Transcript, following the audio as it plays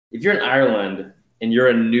if you're in Ireland and you're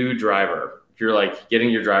a new driver, if you're like getting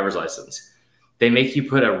your driver's license, they make you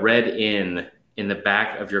put a red in the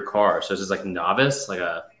back of your car. So it's just like novice, like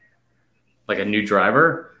a new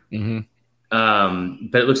driver. Mm-hmm.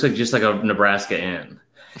 But it looks like just like a Nebraska in.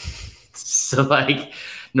 So like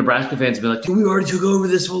Nebraska fans have been like, dude, we already took over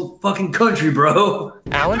this whole fucking country, bro.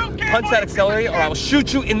 Alan, punch that accelerator or I will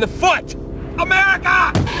shoot you in the foot. America!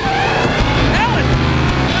 Alan!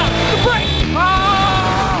 No, the brake!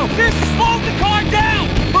 Oh! This slowed the car down!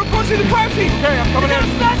 We're approaching the car seat! Okay, I'm coming in.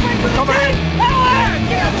 We're coming in. Alan!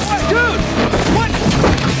 Get out of the way! Dude! What?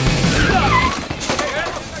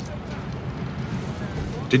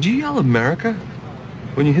 Did you yell America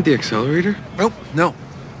when you hit the accelerator? Nope, no.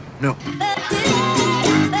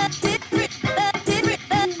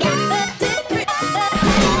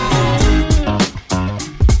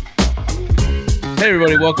 Hey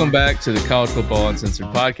everybody, welcome back to the College Football Uncensored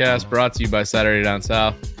podcast, brought to you by Saturday Down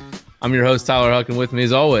South. I'm your host, Tyler Huck, and with me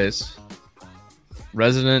as always,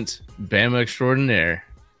 resident Bama extraordinaire,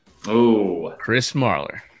 Chris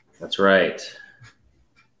Marler. That's right.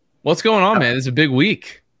 What's going on, man? It's a big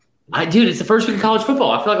week. Dude, it's the first week of college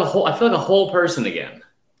football. I feel like a whole person again.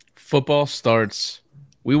 Football starts.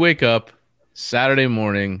 We wake up Saturday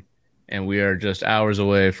morning, and we are just hours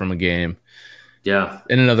away from a game. Yeah,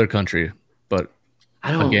 in another country, but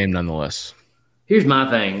a game nonetheless. Here's my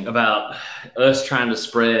thing about us trying to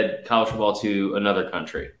spread college football to another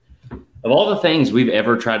country. Of all the things we've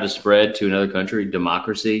ever tried to spread to another country,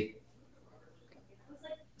 democracy.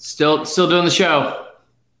 Still doing the show.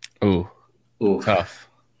 Ooh, tough.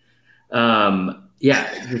 Yeah,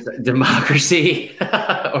 democracy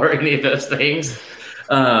or any of those things.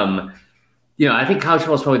 I think college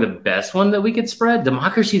football is probably the best one that we could spread.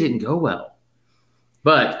 Democracy didn't go well.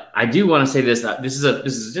 But I do want to say this. This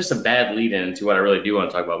is just a bad lead-in to what I really do want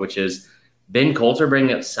to talk about, which is Ben Coulter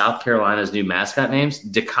bringing up South Carolina's new mascot names,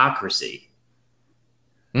 Decocracy.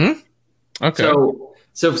 Okay.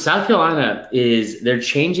 So South Carolina they're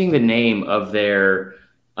changing the name of their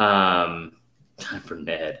time for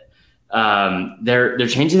Ned. They're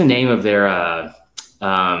changing the name of their I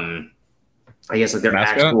guess like their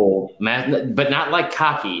mascot? actual but not like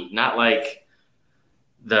cocky, not like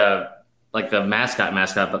the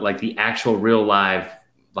mascot, but like the actual real live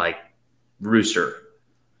like rooster.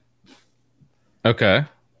 Okay.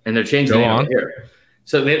 And they're changing it over here.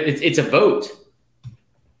 So it's a vote.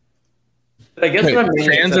 But I guess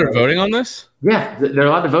fans are voting on this? Yeah, they're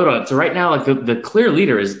allowed to vote on it. So right now, like the clear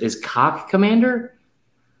leader is Cock Commander,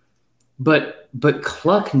 but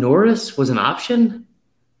Cluck Norris was an option.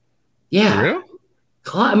 Yeah. For real?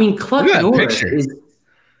 Cluck Norris is.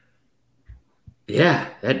 Yeah,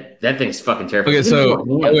 that thing's fucking terrible.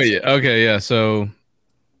 Okay, so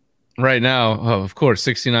right now, of course,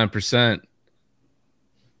 69%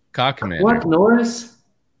 Cock Commander. Cluck Norris?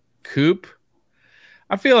 Coop?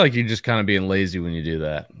 I feel like you're just kind of being lazy when you do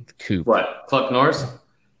that. Coop. What? Cluck Norris?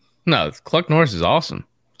 No, Cluck Norris is awesome.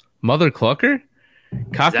 Mother Clucker?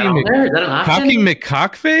 Cocky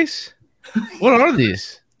McCockface? What are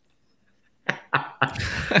these?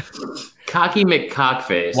 Cocky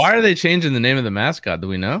McCockface. Why are they changing the name of the mascot? Do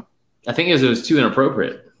we know? I think it was too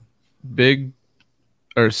inappropriate.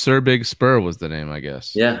 Sir Big Spur was the name, I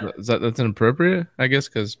guess. Yeah. That's inappropriate, I guess,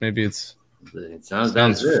 because maybe it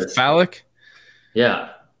sounds phallic. Yeah.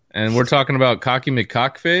 And we're talking about Cocky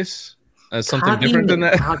McCockface as something different than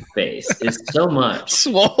that. Cockface is so much.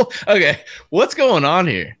 Swole. Okay, what's going on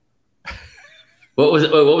here? What was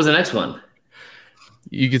the next one?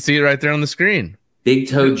 You can see it right there on the screen. Big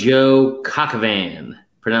Toe Joe Cockavan.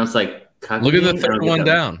 Pronounced like Cockavan. Look at the third one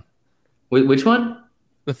down. Which one?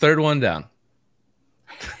 The third one down.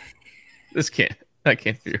 That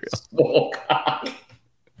can't be real. Swole cock.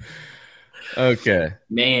 Okay.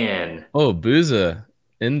 Man. Oh, Booza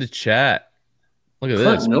in the chat. Look at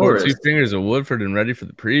this. Two fingers of Woodford and ready for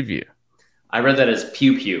the preview. I read that as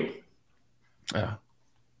Pew Pew. Oh.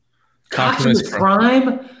 Optimus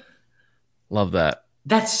Prime? Love that.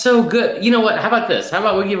 That's so good. You know what? How about this? How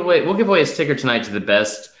about we'll give away a sticker tonight to the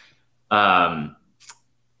best what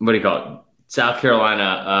do you call it? South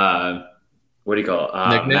Carolina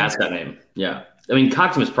mascot name. Yeah. I mean,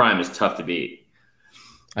 Optimus Prime is tough to beat.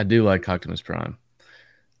 I do like Optimus Prime.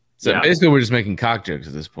 So basically, we're just making cock jokes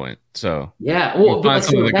at this point. So we'll find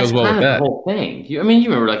something that goes well with that. The whole thing. You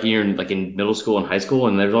remember like you're in middle school and high school,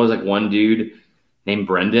 and there's always like one dude named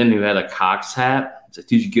Brendan who had a Cox hat. It's like,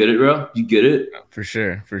 dude, you get it, bro? You get it? For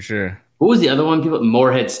sure. What was the other one?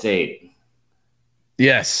 Morehead State.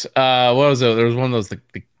 Yes. What was it? There was one of those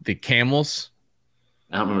the camels.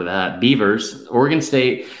 I don't remember that. Beavers, Oregon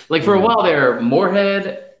State. Like for a while there,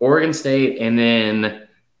 Morehead, Oregon State, and then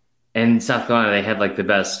And South Carolina, they had like the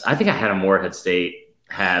best. I think I had a Morehead State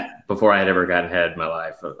hat before I had ever gotten head in my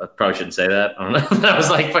life. I probably shouldn't say that. I don't know. I was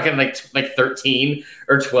like fucking like 13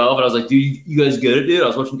 or 12, and I was like, dude, you guys get it, dude? I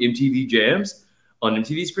was watching MTV Jams on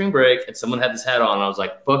MTV Spring Break, and someone had this hat on. And I was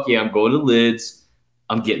like, fuck yeah, I'm going to Lids.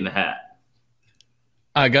 I'm getting the hat.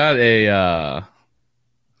 I got a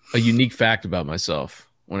unique fact about myself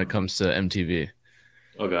when it comes to MTV.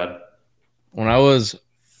 Oh God. When I was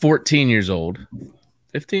 14 years old,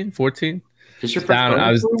 15, 14,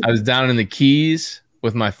 I was down in the Keys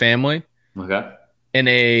with my family. Okay. And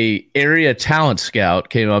a area talent scout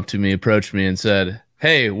came up to me, approached me, and said,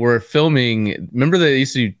 "Hey, we're filming. Remember they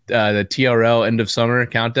used to do the TRL end of summer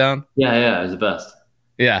countdown? Yeah, it was the best.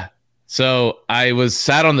 Yeah. So I was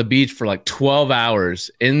sat on the beach for like 12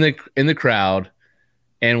 hours in the crowd,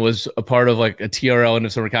 and was a part of like a TRL end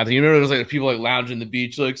of summer countdown. You remember there was like people like lounging the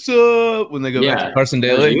beach, like sup when they go back to Carson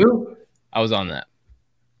Daly. I was on that.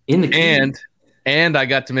 In the and I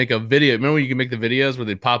got to make a video. Remember when you can make the videos where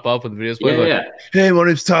they pop up with the videos play? Yeah. Hey, my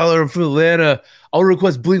name's Tyler. I'm from Atlanta. I'll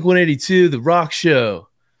request Blink 182, The Rock Show.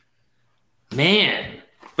 Man,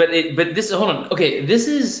 but this hold on. Okay, this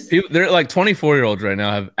is they're like 24-year-olds right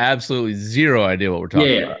now have absolutely zero idea what we're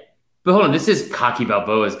talking about. But hold on, this is Cocky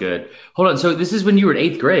Balboa's good. Hold on, so this is when you were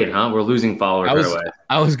in 8th grade, huh? We're losing followers right away.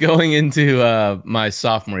 I was going into my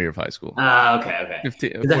sophomore year of high school. Okay.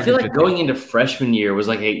 Because I feel like 15. Going into freshman year was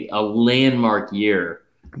like a landmark year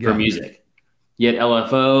for music. You had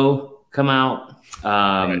LFO come out.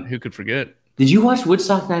 Right. Who could forget? Did you watch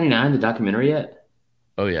Woodstock 99, the documentary yet?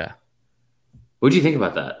 Oh, yeah. What did you think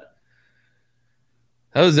about that?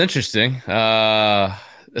 That was interesting.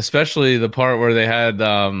 Especially the part where they had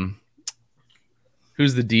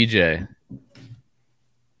who's the DJ?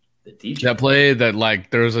 The DJ that played that like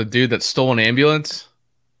there was a dude that stole an ambulance.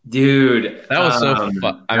 Dude, that was so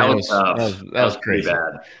fun. I mean, that was crazy.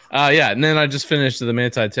 Bad. Yeah, and then I just finished the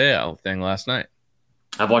Manti Te'o thing last night.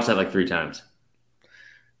 I've watched that like 3 times.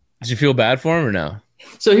 Did you feel bad for him or no?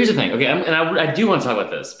 So here's the thing. Okay, I do want to talk about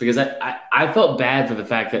this because I felt bad for the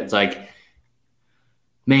fact that it's like,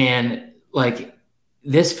 man, like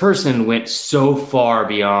this person went so far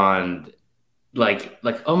beyond like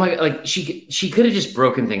oh my God, like she could have just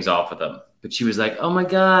broken things off with them, but she was like, oh my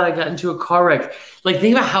God, I got into a car wreck. Like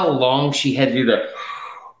think about how long she had to do the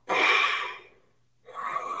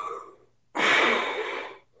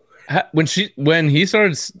when he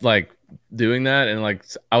started like doing that, and like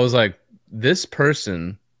I was like, this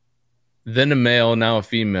person, then a male, now a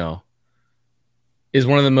female, is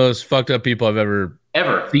one of the most fucked up people I've ever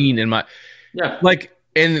seen in my like.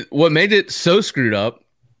 And what made it so screwed up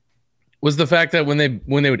was the fact that when they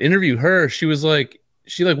would interview her, she was like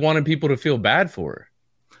she wanted people to feel bad for her.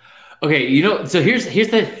 Okay, so here's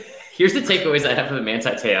the takeaways I have from the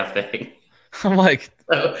Manti Te'o thing. I'm like,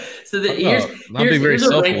 here's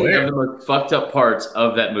a ranking of the most fucked up parts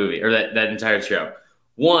of that movie or that entire show.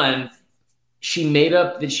 One, she made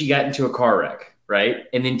up that she got into a car wreck, right?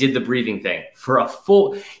 And then did the breathing thing for a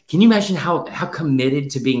full. Can you imagine how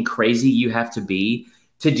committed to being crazy you have to be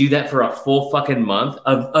to do that for a full fucking month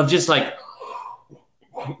of just like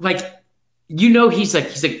he's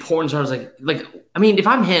like pouring his heart. I was like I mean, if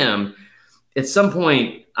I'm him, at some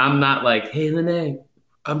point I'm not like, hey Lene,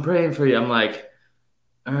 I'm praying for you. I'm like,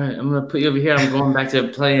 all right, I'm gonna put you over here. I'm going back to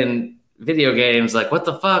playing video games. Like, what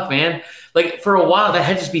the fuck, man? Like for a while that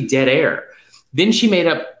had to just be dead air. Then she made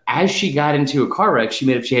up as she got into a car wreck. She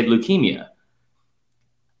made up she had leukemia.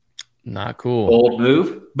 Not cool. Bold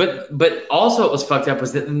move. But also what was fucked up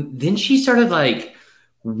was that then she started like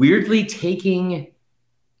weirdly taking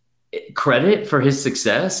credit for his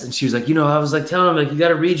success. And she was like, I was like telling him like, you got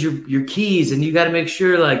to read your keys and you got to make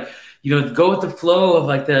sure like, go with the flow of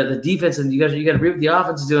like the defense and you got to read what the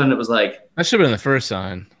offense is doing. And it was like, that should have been the first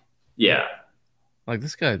sign. Yeah. Like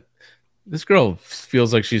this girl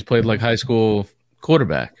feels like she's played like high school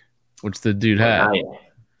quarterback, which the dude had.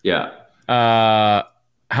 Yeah.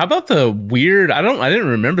 How about the weird? I didn't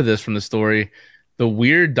remember this from the story. The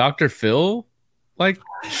weird Dr. Phil like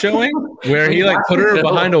showing where he like put her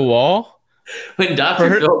behind a wall. When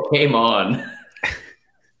Dr. Phil came on,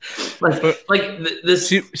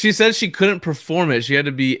 she said she couldn't perform it. She had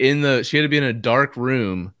to be in a dark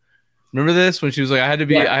room. Remember this when she was like, I had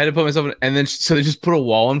to put myself in, and then so they just put a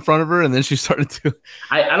wall in front of her, and then she started to.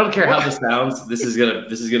 I don't care how this sounds. This is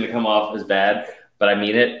gonna come off as bad, but I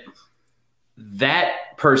mean it.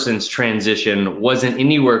 That person's transition wasn't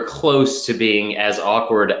anywhere close to being as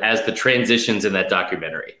awkward as the transitions in that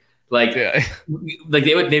documentary. Like they'd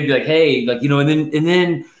be like, hey, like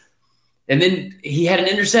and then he had an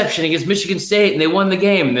interception against Michigan State and they won the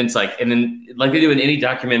game. And then it's like, and then like they do in any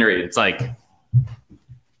documentary, it's like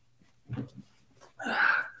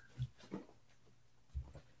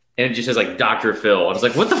and it just says like Dr. Phil. I was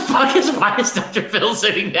like, what the fuck why is Dr. Phil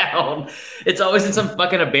sitting down? It's always in some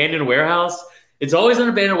fucking abandoned warehouse. It's always in an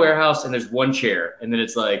abandoned warehouse, and there's one chair, and then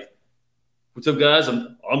it's like, what's up, guys?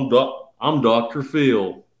 I'm Dr.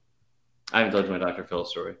 Phil. I haven't told you my Dr. Phil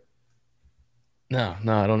story. No,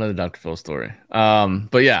 I don't know the Dr. Phil story.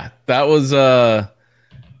 But yeah, that was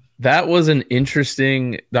an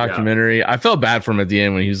interesting documentary. Yeah. I felt bad for him at the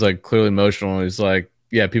end when he was like clearly emotional. He was like,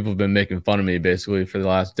 yeah, people have been making fun of me basically for the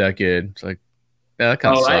last decade. It's like, yeah, that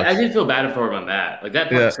kind of sucks. I did feel bad for him on that. Like that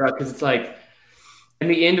part sucked because it's like, in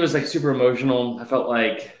the end, it was like super emotional. I felt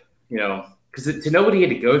like, because to know what he had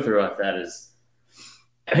to go through like that is,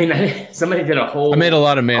 somebody did a whole. I made a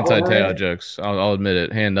lot of Manti Te'o jokes. I'll admit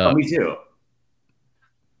it. Hand up. Oh, me too.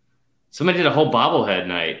 Somebody did a whole bobblehead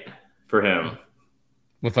night for him.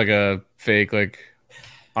 With like a fake like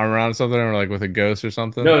arm around something, or like with a ghost or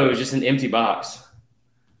something? No, it was just an empty box.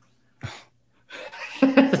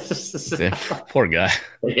 Poor guy.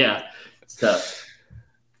 Yeah, it's tough.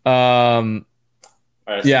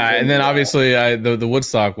 Right, yeah, and then obviously the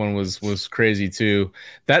Woodstock one was crazy too.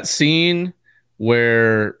 That scene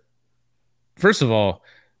where, first of all,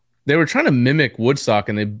 they were trying to mimic Woodstock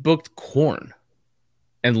and they booked Korn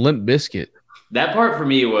and Limp Bizkit. That part for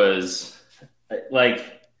me was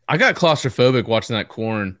like, I got claustrophobic watching that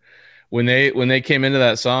Korn when they came into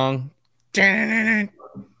that song, and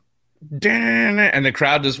the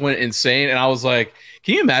crowd just went insane. And I was like,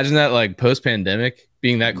 can you imagine that like post pandemic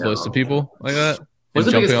being that close to people like that? What's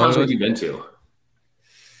the biggest concert you've been to?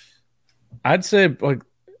 I'd say like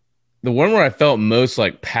the one where I felt most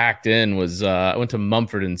like packed in was I went to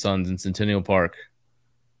Mumford and Sons in Centennial Park,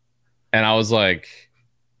 and I was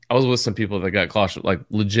with some people that got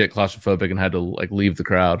legit claustrophobic and had to like leave the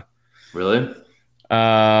crowd. Really?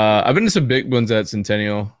 I've been to some big ones at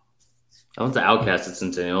Centennial. I went to Outkast at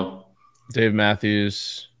Centennial. Dave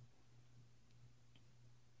Matthews.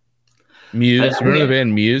 Muse. Remember the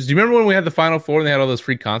band Muse? Do you remember when we had the Final Four and they had all those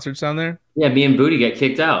free concerts down there? Yeah, me and Booty got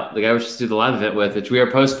kicked out. The guy we was supposed to do the live event with, which we are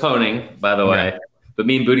postponing, by the way. But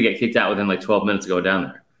me and Booty got kicked out within like 12 minutes of going down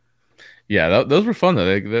there. Yeah, those were fun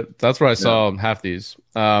though. That's where I saw half these.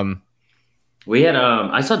 We had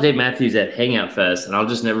I saw Dave Matthews at Hangout Fest, and I'll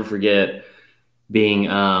just never forget being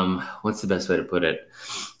what's the best way to put it?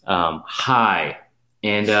 High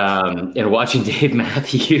and watching Dave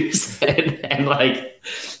Matthews and like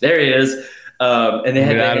there he is. And they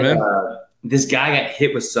had this guy got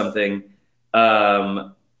hit with something.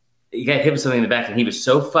 He got hit with something in the back, and he was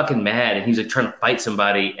so fucking mad, and he was like trying to fight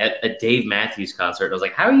somebody at a Dave Matthews concert. I was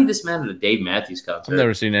like, how are you this mad at a Dave Matthews concert? I've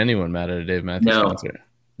never seen anyone mad at a Dave Matthews concert.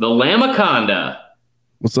 The Lamaconda.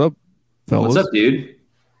 What's up, fellas? What's up, dude?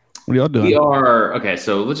 What are y'all doing? We are okay.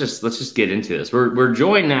 So let's just get into this. We're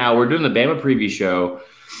joined now. We're doing the Bama preview show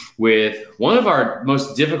with one of our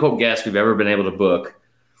most difficult guests we've ever been able to book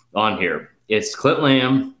on here. It's Clint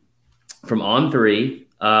Lamb from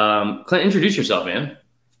On3. Clint, introduce yourself, man.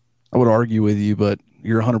 I would argue with you, but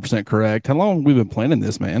you're 100% correct. How long have we been planning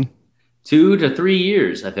this, man? 2 to 3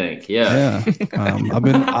 years, I think. Yeah.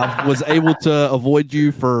 I was able to avoid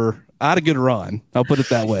you I had a good run. I'll put it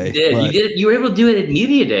that way. You did. You were able to do it at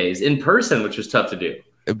media days in person, which was tough to do.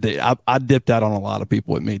 I dipped out on a lot of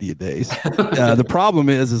people at media days. The problem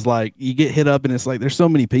is like you get hit up and it's like there's so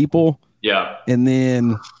many people. Yeah. And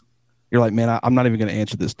then you're like, man, I'm not even going to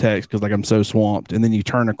answer this text because like I'm so swamped. And then you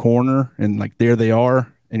turn a corner and like there they are.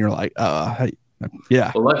 And you're like, hey,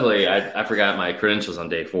 yeah. Well, luckily, I forgot my credentials on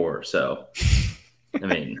day 4. So, I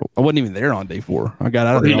mean, I wasn't even there on day 4. I got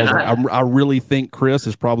out of there. I was like, I really think Chris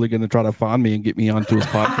is probably going to try to find me and get me onto his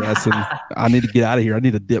podcast. And I need to get out of here. I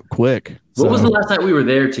need to dip quick. What was the last night we were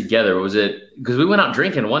there together? Was it because we went out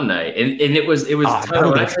drinking one night and it was tough.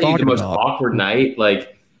 I tell you the most awkward night.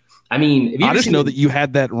 Like, I mean, I just know that you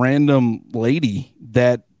had that random lady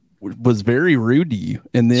that was very rude to you,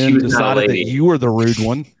 and then decided that you were the rude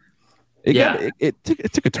one. It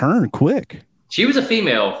took a turn quick. She was a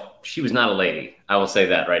female. She was not a lady. I will say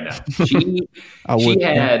that right now. She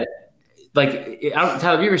had like, Tyler,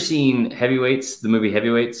 have you ever seen Heavyweights, the movie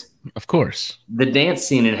Heavyweights? Of course. The dance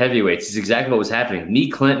scene in Heavyweights is exactly what was happening.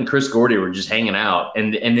 Me, Clint, and Chris Gordy were just hanging out,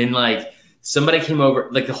 and then like somebody came over.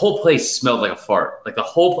 Like the whole place smelled like a fart. Like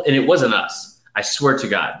and it wasn't us. I swear to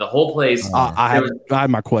God, the whole place. I had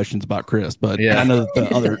my questions about Chris, but I know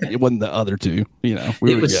that it wasn't the other two.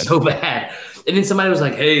 It was so bad. And then somebody was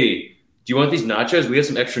like, "Hey, do you want these nachos? We have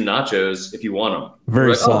some extra nachos if you want them."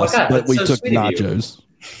 Very sauce, but we took nachos.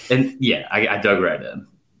 And yeah, I dug right in.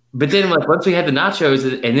 But then like once we had the nachos,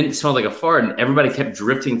 and then it smelled like a fart, and everybody kept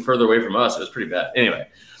drifting further away from us. It was pretty bad. Anyway,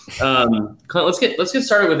 Clint, let's get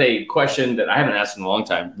started with a question that I haven't asked in a long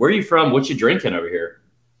time. Where are you from? What you drinking over here?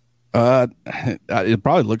 It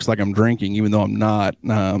probably looks like I'm drinking, even though I'm not.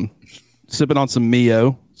 Sipping on some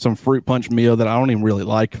Mio, some fruit punch Mio that I don't even really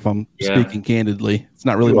like, if I'm speaking candidly. It's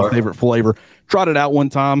not really my favorite flavor. Tried it out one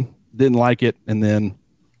time, didn't like it, and then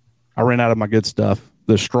I ran out of my good stuff.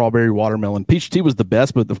 The strawberry watermelon. Peach tea was the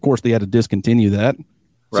best, but of course they had to discontinue that.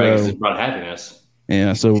 Right, because it brought happiness.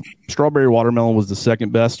 Yeah, so strawberry watermelon was the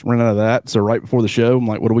second best. Ran out of that. So right before the show, I'm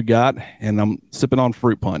like, what do we got? And I'm sipping on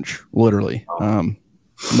fruit punch, literally.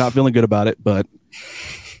 Not feeling good about it, but,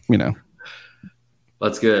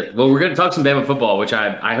 That's good. Well, we're going to talk some Bama football, which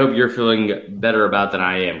I hope you're feeling better about than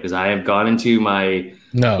I am, because I have gone into my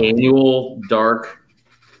annual dark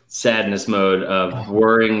sadness mode of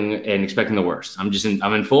worrying and expecting the worst. I'm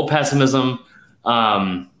in full pessimism.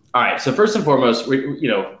 All right. So first and foremost,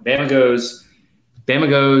 Bama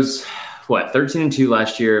goes what, 13-2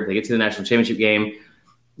 last year. They get to the national championship game.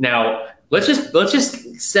 Now let's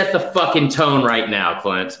just set the fucking tone right now,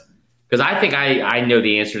 Clint, because I think I know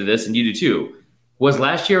the answer to this, and you do too. Was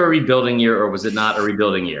last year a rebuilding year, or was it not a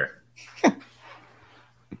rebuilding year?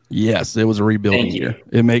 Yes, it was a rebuilding year.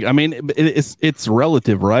 It's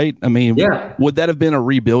relative, right? I mean, would that have been a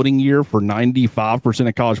rebuilding year for 95%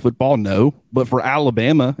 of college football? No, but for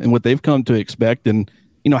Alabama and what they've come to expect, and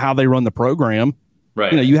how they run the program,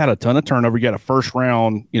 right? You had a ton of turnover. You got a first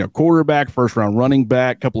round, quarterback, first round running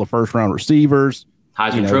back, couple of first round receivers,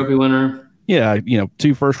 Heisman Trophy winner. Yeah,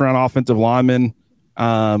 2 first round offensive linemen.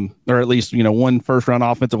 Or at least, 1 first round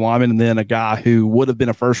offensive lineman, and then a guy who would have been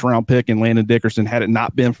a first round pick in Landon Dickerson had it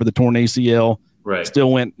not been for the torn ACL. Right.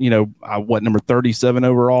 Still went, number 37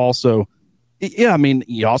 overall. So, yeah, I mean,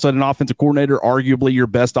 you also had an offensive coordinator, arguably your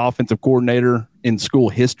best offensive coordinator in school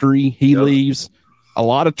history. He leaves. A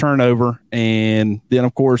lot of turnover, and then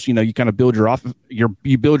of course, you kind of build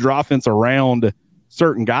you build your offense around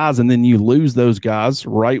certain guys, and then you lose those guys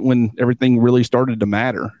right when everything really started to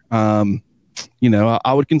matter.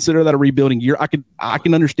 I would consider that a rebuilding year. I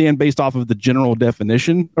can understand, based off of the general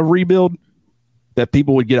definition of rebuild, that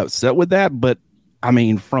people would get upset with that. But I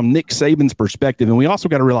mean, from Nick Saban's perspective, and we also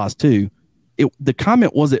got to realize too, the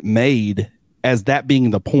comment wasn't made as that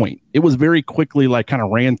being the point. It was very quickly kind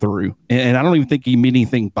of ran through, and I don't even think he meant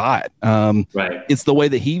anything by it. Right. It's the way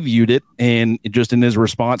that he viewed it, and just in his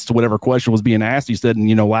response to whatever question was being asked, he said,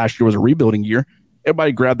 last year was a rebuilding year.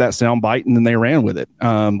 Everybody grabbed that sound bite and then they ran with it,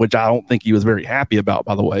 which I don't think he was very happy about,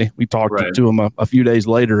 by the way. We talked to him a few days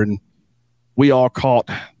later, and we all caught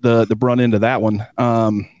the brunt end of that one.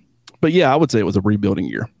 But yeah, I would say it was a rebuilding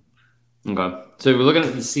year. Okay. So we're looking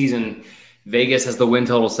at the season. Vegas has the win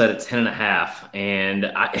total set at 10.5. And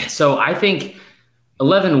I think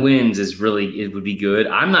 11 wins it would be good.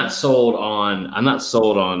 I'm not sold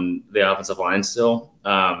on the offensive line still.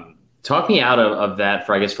 Talk me out of that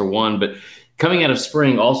for one, but coming out of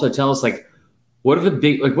spring, also tell us what are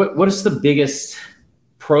the what is the biggest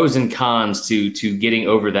pros and cons to getting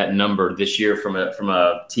over that number this year from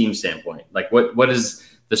a team standpoint? What is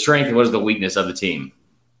the strength and what is the weakness of the team?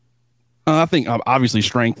 I think obviously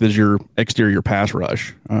strength is your exterior pass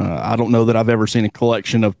rush. I don't know that I've ever seen a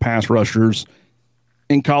collection of pass rushers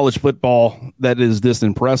in college football that is this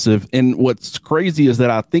impressive. And what's crazy is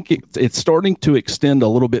that I think it's starting to extend a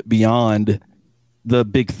little bit beyond the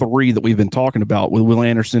big 3 that we've been talking about with Will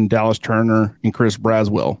Anderson, Dallas Turner, and Chris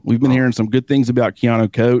Braswell. We've been hearing some good things about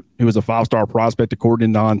Keanu Coate, who was a 5-star prospect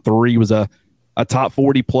according to On3. He was a top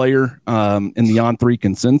 40 player in the On3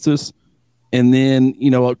 consensus. And then,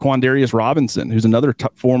 Quandarius Robinson, who's another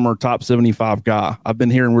former top 75 guy. I've been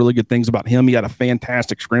hearing really good things about him. He had a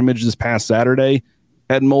fantastic scrimmage this past Saturday,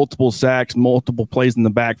 had multiple sacks, multiple plays in the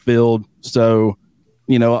backfield. So,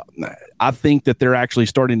 I think that they're actually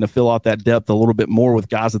starting to fill out that depth a little bit more with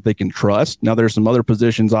guys that they can trust. Now, there's some other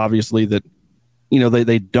positions, obviously, that,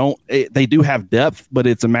 they do have depth, but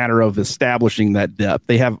it's a matter of establishing that depth.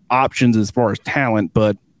 They have options as far as talent,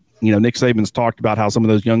 but Nick Saban's talked about how some of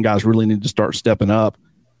those young guys really need to start stepping up.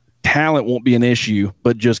 Talent won't be an issue,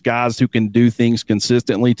 but just guys who can do things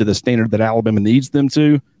consistently to the standard that Alabama needs them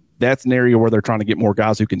to. That's an area where they're trying to get more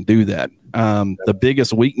guys who can do that. The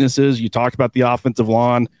biggest weaknesses, you talked about the offensive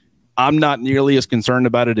line. I'm not nearly as concerned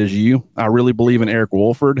about it as you. I really believe in Eric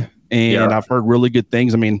Wolford, and I've heard really good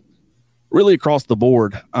things. I mean, really across the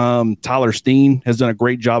board. Tyler Steen has done a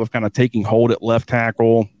great job of kind of taking hold at left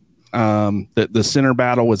tackle. The center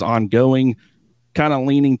battle is ongoing, kind of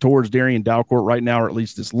leaning towards Darian Dalcourt right now, or at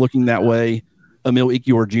least it's looking that way. Emil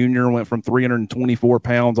Ekiyor Jr. went from 324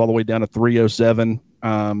 pounds all the way down to 307.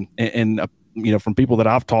 From people that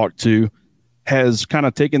I've talked to, has kind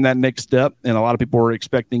of taken that next step. And a lot of people are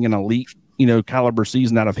expecting an elite, caliber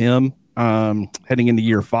season out of him heading into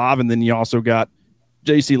year 5. And then you also got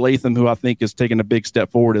J.C. Latham, who I think is taking a big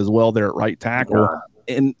step forward as well there at right tackle.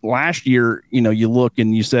 And last year, you look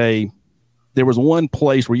and you say there was one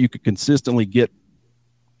place where you could consistently get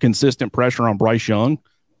consistent pressure on Bryce Young,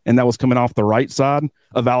 and that was coming off the right side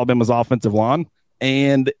of Alabama's offensive line.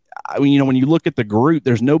 And when you look at the group,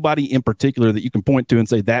 there's nobody in particular that you can point to and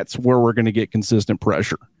say that's where we're going to get consistent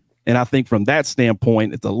pressure. And I think from that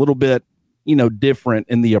standpoint, it's a little bit, different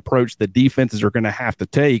in the approach that defenses are going to have to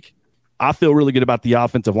take. I feel really good about the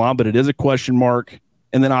offensive line, but it is a question mark.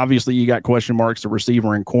 And then obviously you got question marks at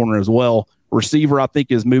receiver and corner as well. Receiver, I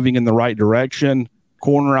think, is moving in the right direction.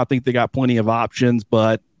 Corner, I think they got plenty of options,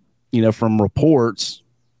 but, from reports,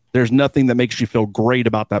 there's nothing that makes you feel great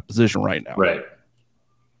about that position right now. Right. A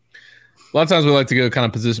lot of times we like to go kind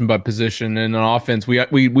of position by position. And on offense, we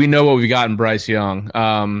know what we got in Bryce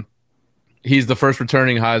Young. He's the first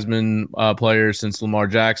returning Heisman player since Lamar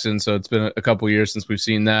Jackson, so it's been a couple years since we've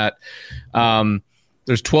seen that.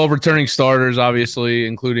 There's 12 returning starters, obviously,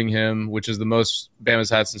 including him, which is the most Bama's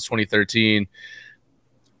had since 2013.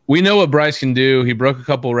 We know what Bryce can do. He broke a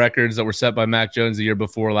couple records that were set by Mac Jones the year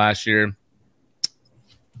before last year.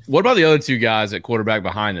 What about the other two guys at quarterback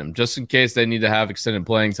behind him, just in case they need to have extended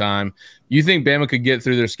playing time? You think Bama could get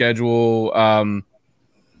through their schedule, 11-1,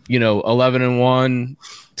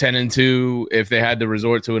 10-2, if they had to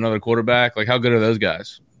resort to another quarterback? Like, how good are those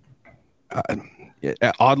guys?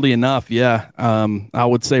 Oddly enough, yeah. I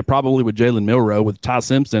would say probably with Jalen Milroe, with Ty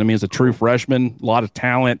Simpson. I mean, he's a true freshman, a lot of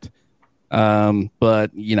talent.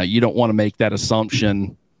 But, you don't want to make that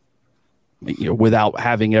assumption without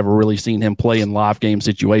having ever really seen him play in live game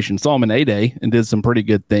situations. Saw him in A-Day and did some pretty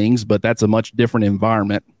good things, but that's a much different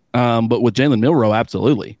environment. But with Jalen Milroe,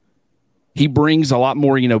 absolutely. He brings a lot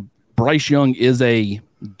more, Bryce Young is a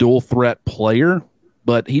dual threat player,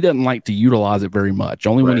 but he doesn't like to utilize it very much,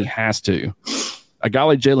 only when he has to. A guy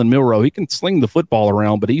like Jalen Milroe, he can sling the football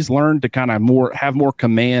around, but he's learned to kind of have more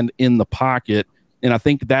command in the pocket. And I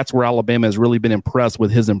think that's where Alabama has really been impressed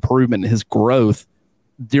with his improvement and his growth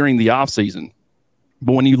during the offseason.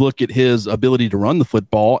 But when you look at his ability to run the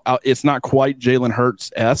football, it's not quite Jalen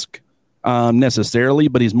Hurts-esque necessarily,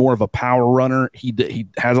 but he's more of a power runner. He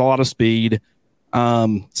has a lot of speed.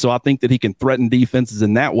 So I think that he can threaten defenses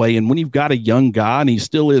in that way. And when you've got a young guy, and he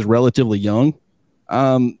still is relatively young,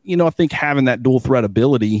 I think having that dual threat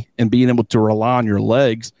ability and being able to rely on your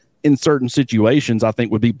legs in certain situations, I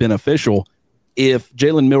think would be beneficial. If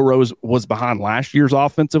Jalen Milroe was behind last year's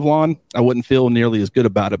offensive line, I wouldn't feel nearly as good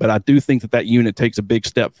about it. But I do think that unit takes a big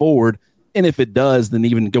step forward. And if it does, then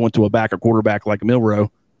even going to a backup quarterback like Milroe,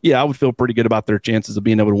 I would feel pretty good about their chances of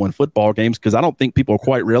being able to win football games, because I don't think people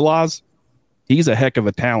quite realize he's a heck of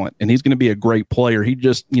a talent and he's going to be a great player. He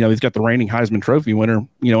just, he's got the reigning Heisman Trophy winner,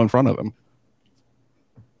 in front of him.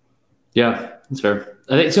 Yeah, that's fair.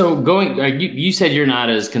 I think so. You said you're not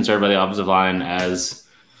as concerned by the offensive line as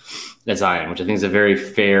I am, which I think is a very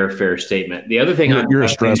fair statement. The other thing, you're a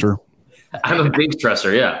stressor. I'm a big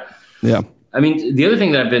stressor. Yeah. Yeah. I mean, the other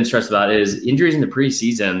thing that I've been stressed about is injuries in the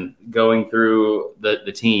preseason going through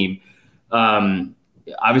the team.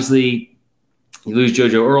 Obviously, you lose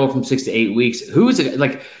JoJo Earl from 6 to 8 weeks. Who is it?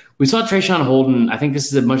 Like, we saw Trayshawn Holden. I think this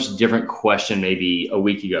is a much different question maybe a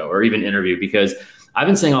week ago or even interview, because I've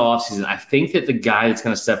been saying all offseason, I think that the guy that's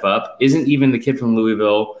going to step up isn't even the kid from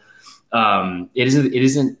Louisville. It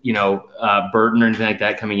isn't Burton or anything like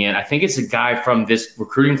that coming in. I think it's a guy from this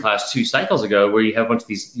recruiting class 2 cycles ago, where you have a bunch of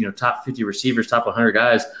these top 50 receivers, top 100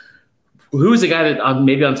 guys. Who is the guy that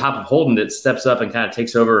maybe on top of Holden that steps up and kind of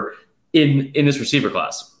takes over in this receiver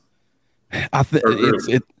class? I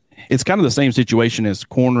think it's kind of the same situation as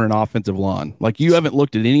corner and offensive line. Like, you haven't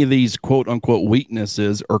looked at any of these quote unquote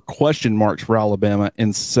weaknesses or question marks for Alabama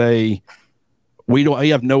and say, we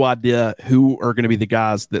have no idea who are going to be the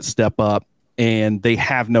guys that step up, and they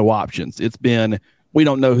have no options. It's been, we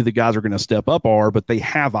don't know who the guys are going to step up are, but they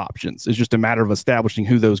have options. It's just a matter of establishing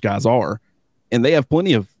who those guys are. And they have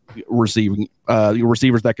plenty of receivers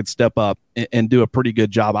that could step up and do a pretty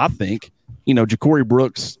good job, I think. Ja'Cory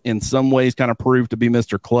Brooks in some ways kind of proved to be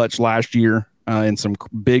Mr. Clutch last year in some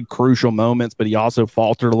big crucial moments, but he also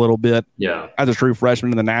faltered a little bit as a true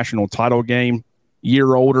freshman in the national title game.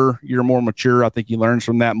 Year older, year more mature. I think he learns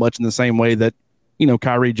from that, much in the same way that,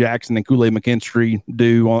 Kyrie Jackson and Kool-Aid McKinstry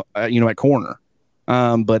do, at corner.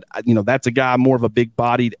 But that's a guy more of a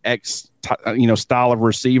big-bodied style of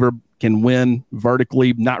receiver, can win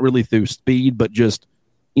vertically, not really through speed, but just,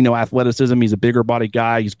 athleticism. He's a bigger body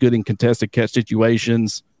guy. He's good in contested catch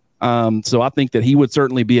situations. So I think that he would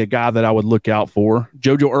certainly be a guy that I would look out for.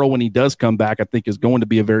 JoJo Earl, when he does come back, I think is going to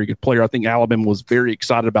be a very good player. I think Alabama was very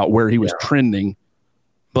excited about where he was trending.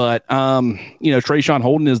 But, Trayshawn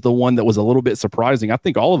Holden is the one that was a little bit surprising. I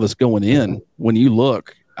think all of us going in, when you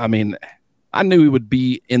look, I mean, I knew he would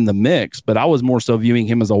be in the mix, but I was more so viewing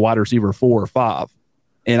him as a wide receiver 4 or 5.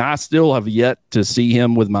 And I still have yet to see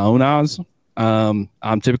him with my own eyes. I'm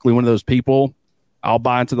typically one of those people, I'll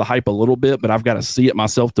buy into the hype a little bit, but I've got to see it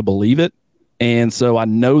myself to believe it. And so I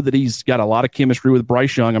know that he's got a lot of chemistry with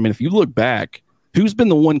Bryce Young. I mean, if you look back, who's been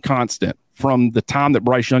the one constant from the time that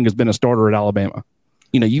Bryce Young has been a starter at Alabama?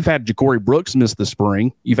 You've had Ja'Cory Brooks miss the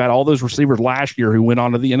spring. You've had all those receivers last year who went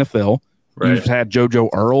on to the NFL. Right. You've had JoJo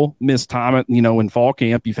Earl miss time in fall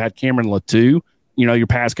camp. You've had Cameron Latou, your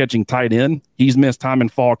pass catching tight end. He's missed time in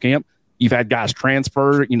fall camp. You've had guys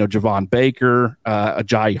transfer, Javon Baker,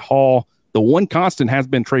 Ajayi Hall. The one constant has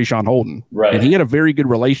been Trayshawn Holden. Right. And he had a very good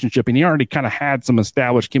relationship, and he already kind of had some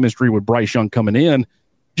established chemistry with Bryce Young coming in,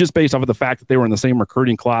 just based off of the fact that they were in the same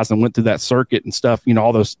recruiting class and went through that circuit and stuff,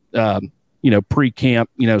 all those pre-camp,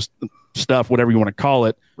 stuff, whatever you want to call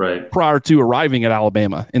it, right, prior to arriving at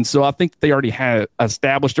Alabama. And so I think they already had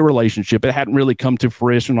established a relationship. It hadn't really come to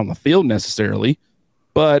fruition on the field necessarily,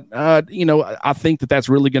 but, I think that that's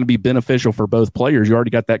really going to be beneficial for both players. You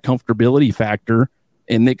already got that comfortability factor.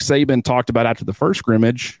 And Nick Saban talked about after the first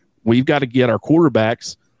scrimmage, we've got to get our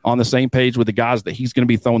quarterbacks on the same page with the guys that he's going to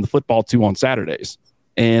be throwing the football to on Saturdays.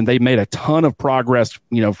 And they made a ton of progress,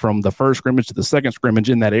 from the first scrimmage to the second scrimmage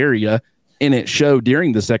in that area. And it showed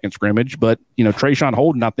during the second scrimmage. But, Trayshawn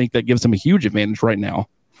Holden, I think that gives him a huge advantage right now.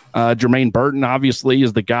 Jermaine Burton, obviously,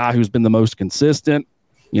 is the guy who's been the most consistent.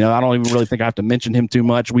 I don't even really think I have to mention him too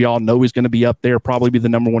much. We all know he's going to be up there, probably be the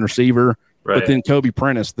number 1 receiver. Right. But then Kobe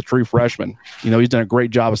Prentice, the true freshman, he's done a great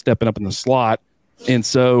job of stepping up in the slot. And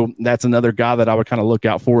so that's another guy that I would kind of look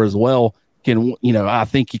out for as well. I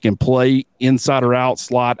think he can play inside or out,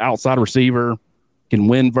 slot, outside receiver, can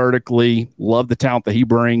win vertically, love the talent that he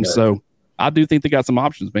brings. Yeah. So I do think they got some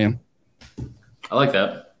options, man. I like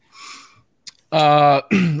that.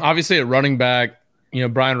 Obviously at running back,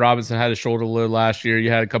 Brian Robinson had a shoulder load last year. You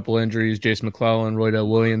had a couple injuries, Jason McClellan, Roydell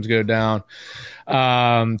Williams go down.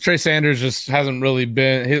 Trey Sanders just hasn't lived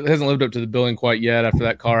up to the billing quite yet after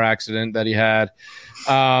that car accident that he had.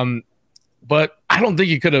 But I don't think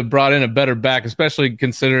you could have brought in a better back, especially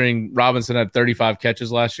considering Robinson had 35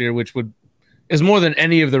 catches last year, which is more than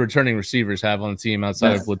any of the returning receivers have on the team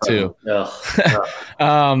outside of Latou.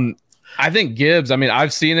 I think Gibbs,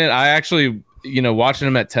 I've seen it. I actually, watching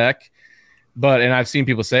him at Tech, and I've seen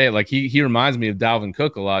people say it, like he reminds me of Dalvin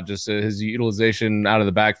Cook a lot, just his utilization out of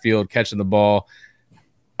the backfield, catching the ball.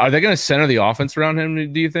 Are they going to center the offense around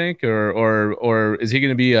him, do you think? Or is he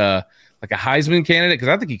going to be a Heisman candidate? Because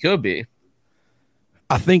I think he could be.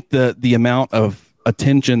 I think the amount of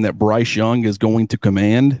attention that Bryce Young is going to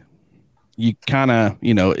command, you kind of,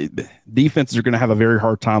 defenses are going to have a very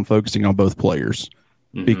hard time focusing on both players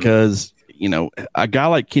because, a guy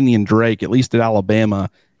like Kenyon Drake, at least at Alabama,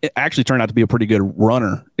 it actually turned out to be a pretty good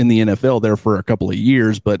runner in the NFL there for a couple of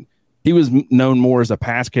years, but he was known more as a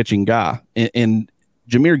pass catching guy. And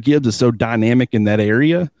Jahmyr Gibbs is so dynamic in that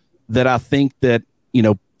area that I think that,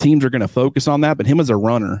 teams are going to focus on that, but him as a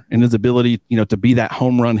runner and his ability, to be that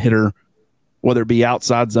home run hitter, whether it be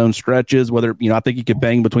outside zone stretches, whether, I think he could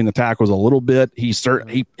bang between the tackles a little bit. He's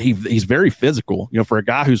very physical, for a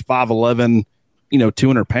guy who's 5'11",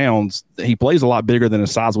 200 pounds, he plays a lot bigger than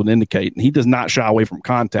his size would indicate, and he does not shy away from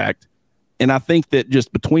contact. And I think that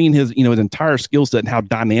just between his, his entire skill set and how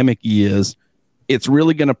dynamic he is, it's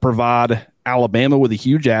really going to provide Alabama with a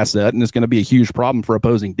huge asset, and it's going to be a huge problem for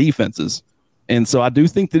opposing defenses. And so I do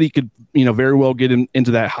think that he could, very well get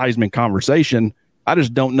into that Heisman conversation. I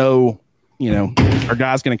just don't know, are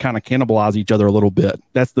guys going to kind of cannibalize each other a little bit?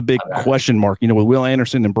 That's the big question mark. With Will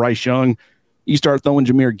Anderson and Bryce Young, you start throwing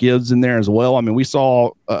Jahmyr Gibbs in there as well. We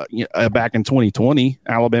saw back in 2020,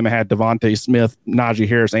 Alabama had Devontae Smith, Najee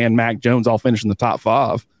Harris, and Mac Jones all finish in the top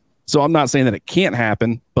 5. So I'm not saying that it can't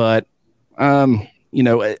happen, but, Bryce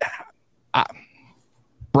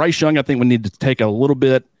Young, I think, would need to take a little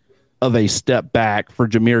bit of a step back for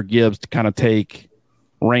Jahmyr Gibbs to kind of take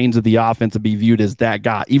reins of the offense and be viewed as that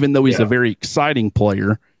guy, even though he's a very exciting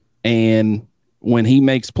player. And when he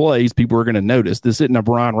makes plays, people are going to notice. This isn't a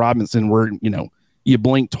Brian Robinson where, you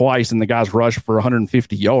blink twice and the guy's rush for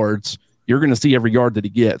 150 yards. You're going to see every yard that he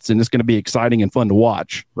gets, and it's going to be exciting and fun to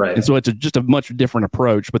watch. Right. And so it's just a much different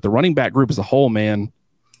approach. But the running back group as a whole, man,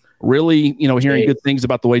 really, hearing good things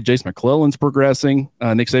about the way Jason McClellan's progressing.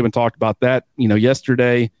 Nick Saban talked about that,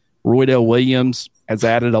 yesterday. Roydell Williams has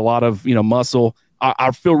added a lot of, muscle.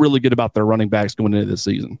 I feel really good about their running backs going into this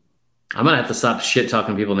season. I'm going to have to stop shit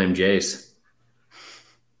talking people named Jace.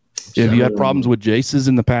 Have you had problems with Jaces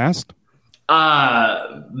in the past?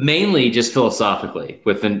 Mainly just philosophically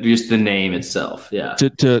with just the name itself. Yeah.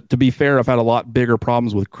 To be fair, I've had a lot bigger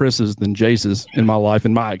problems with Chris's than Jace's in my life,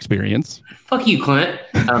 in my experience. Fuck you, Clint.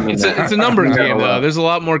 I mean, it's a numbers game though. There's a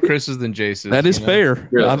lot more Chris's than Jace's. That is fair.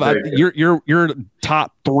 You're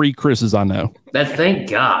top 3 Chris's I know. Thank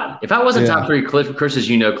God. If I wasn't top 3 Chris's,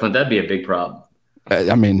 Clint, that'd be a big problem.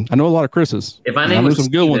 I mean, I know a lot of Chris's. If my name was some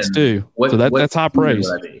Steven, good ones too. So that's high praise.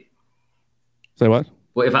 Say what?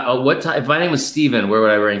 Well, if my name was Steven, where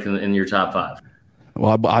would I rank in your top 5?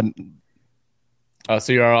 Well,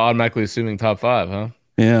 so you're automatically assuming top 5, huh?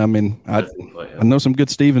 Yeah, I mean, I know some good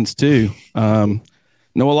Stevens too. Know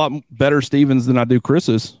a lot better Stevens than I do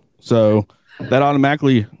Chris's. So that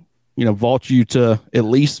automatically, vaults you to at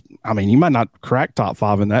least. I mean, you might not crack top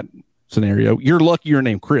 5 in that scenario. You're lucky you're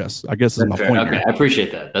named Chris, I guess is my point. Okay, I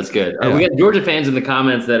appreciate that. That's good. Yeah. We got Georgia fans in the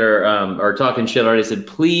comments that are talking shit already. Said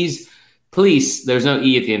please, there's no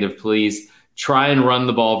E at the end of please, try and run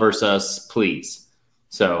the ball versus us, please.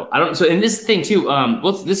 So and this thing too,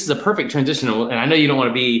 this is a perfect transition, and I know you don't want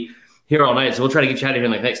to be here all night, so we'll try to get you out of here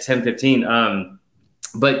in like the next 10-15.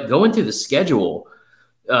 But going through the schedule,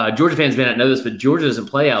 Georgia fans may not know this, but Georgia doesn't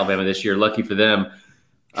play Alabama this year. Lucky for them.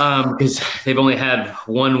 Because they've only had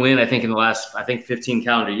one win, I think, in the last 15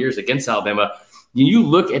 calendar years against Alabama. When you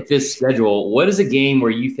look at this schedule, what is a game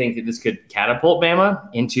where you think that this could catapult Bama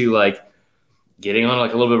into like getting on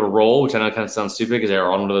like a little bit of a roll, which I know kind of sounds stupid because they're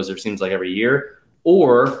on one of those, it seems like every year,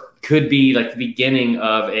 or could be like the beginning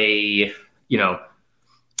of a,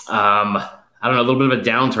 I don't know, a little bit of a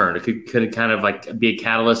downturn. It could kind of like be a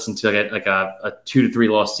catalyst into like a 2 to 3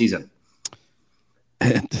 loss season.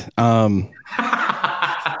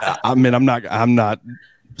 I mean, I'm not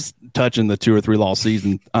touching the 2 or 3 loss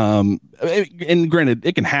season. And granted,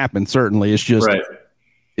 it can happen. Certainly, it's just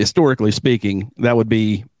historically speaking,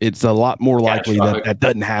 it's a lot more likely that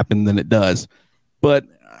doesn't happen than it does. But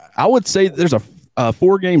I would say there's a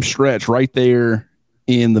 4-game stretch right there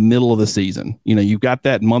in the middle of the season. You've got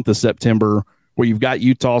that month of September where you've got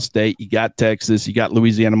Utah State, you got Texas, you got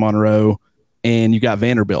Louisiana Monroe, and you got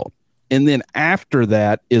Vanderbilt. And then after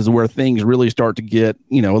that is where things really start to get,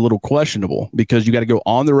 a little questionable because you got to go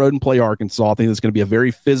on the road and play Arkansas. I think it's going to be a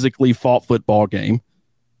very physically fought football game.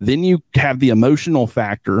 Then you have the emotional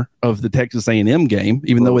factor of the Texas A&M game,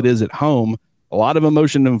 even though it is at home, a lot of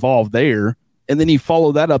emotion involved there. And then you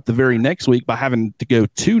follow that up the very next week by having to go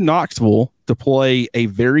to Knoxville to play a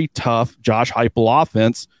very tough Josh Heupel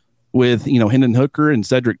offense with, Hendon Hooker and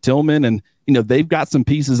Cedric Tillman. And, they've got some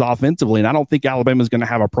pieces offensively, and I don't think Alabama's going to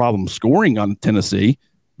have a problem scoring on Tennessee,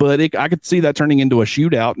 but I could see that turning into a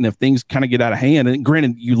shootout. And if things kind of get out of hand, and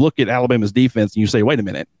granted, you look at Alabama's defense and you say, wait a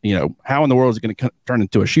minute, how in the world is it going to turn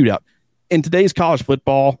into a shootout? In today's college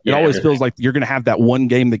football, it always feels like you're going to have that one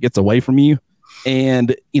game that gets away from you.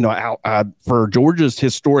 And, for Georgia's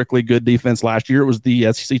historically good defense last year, it was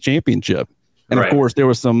the SEC championship. And of course, there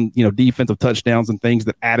was some, defensive touchdowns and things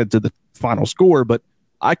that added to the final score, but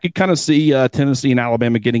I could kind of see Tennessee and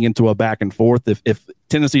Alabama getting into a back and forth if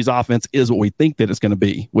Tennessee's offense is what we think that it's going to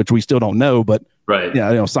be, which we still don't know, but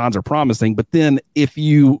signs are promising. But then if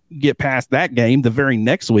you get past that game, the very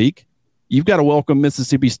next week, you've got to welcome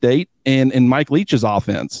Mississippi State and Mike Leach's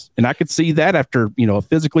offense. And I could see that after, a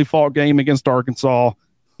physically fought game against Arkansas,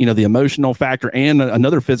 the emotional factor and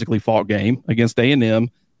another physically fought game against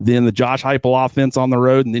A&M, then the Josh Heupel offense on the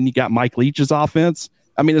road, and then you got Mike Leach's offense.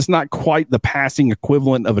 I mean, it's not quite the passing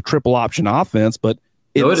equivalent of a triple option offense, but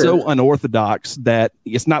it's so unorthodox that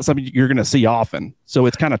it's not something you're going to see often. So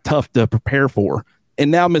it's kind of tough to prepare for.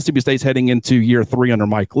 And now Mississippi State's heading into year 3 under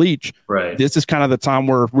Mike Leach. Right. This is kind of the time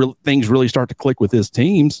where things really start to click with his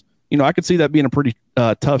teams. I could see that being a pretty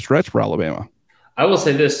tough stretch for Alabama. I will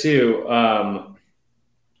say this too. I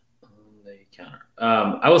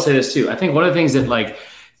will say this too. I think one of the things that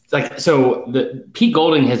Pete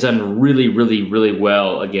Golding has done really, really, really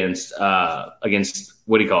well against what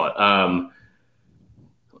do you call it?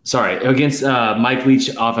 Against Mike Leach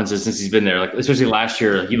offenses since he's been there. Like especially last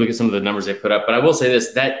year, you look at some of the numbers they put up. But I will say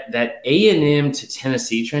this: that A&M to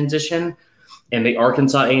Tennessee transition and the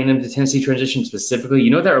Arkansas A&M to Tennessee transition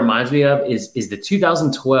specifically, what that reminds me of is the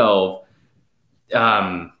 2012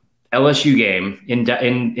 LSU game in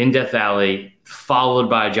Death Valley, followed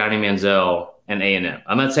by Johnny Manziel and A&M.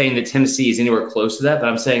 I'm not saying that Tennessee is anywhere close to that, but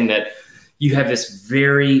I'm saying that you have this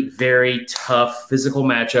very, very tough physical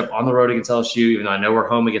matchup on the road against LSU, even though I know we're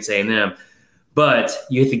home against A&M. But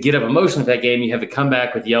you have to get up emotionally for that game. You have to come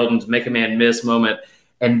back with Yeldon's make a man miss moment,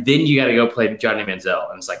 and then you got to go play Johnny Manziel.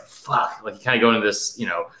 And it's like, fuck. Like you kind of go into this, you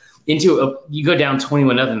go down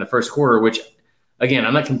 21-0 in the first quarter, which, again,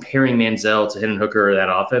 I'm not comparing Manziel to Hendon Hooker or that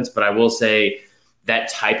offense, but I will say that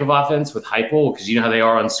type of offense with Heupel, because you know how they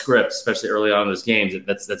are on script, especially early on in those games.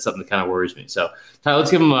 That's something that kind of worries me. So, Tyler,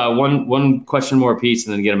 let's give him one question more apiece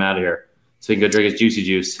and then get him out of here so he can go drink his juicy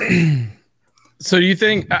juice. So do you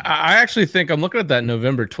think – I actually think I'm looking at that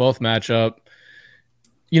November 12th matchup.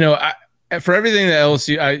 For everything that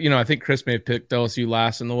LSU – I think Chris may have picked LSU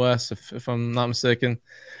last in the West, if I'm not mistaken.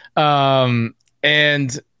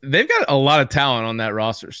 And they've got a lot of talent on that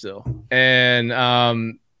roster still. And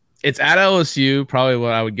it's at LSU, probably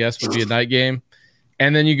what I would guess would be a night game.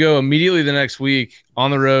 And then you go immediately the next week on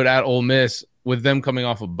the road at Ole Miss with them coming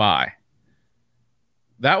off a bye.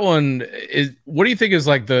 That one is – what do you think is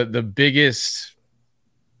like the biggest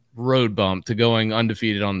road bump to going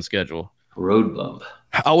undefeated on the schedule? Road bump.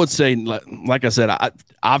 I would say, like I said,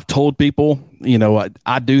 I've told people,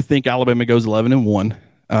 I do think Alabama goes 11-1.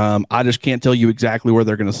 I just can't tell you exactly where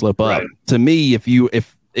they're going to slip up. To me,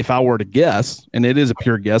 if I were to guess, and it is a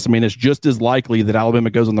pure guess, I mean, it's just as likely that Alabama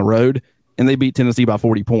goes on the road and they beat Tennessee by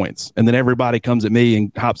 40 points. And then everybody comes at me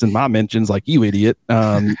and hops in my mentions like, you idiot.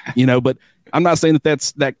 But I'm not saying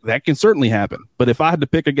that can certainly happen. But if I had to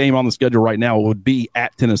pick a game on the schedule right now, it would be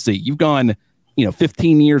at Tennessee. You've gone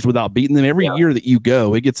 15 years without beating them. Every year that you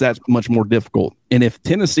go, it gets that much more difficult. And if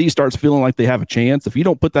Tennessee starts feeling like they have a chance, if you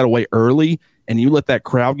don't put that away early and you let that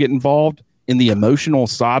crowd get involved in the emotional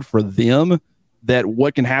side for them, that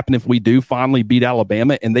what can happen if we do finally beat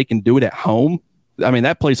Alabama and they can do it at home, I mean,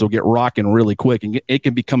 that place will get rocking really quick and it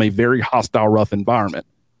can become a very hostile, rough environment.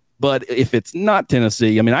 But if it's not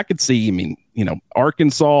Tennessee, I mean, I could see,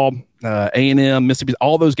 Arkansas, A&M, Mississippi,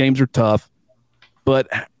 all those games are tough. But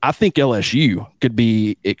I think LSU could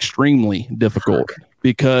be extremely difficult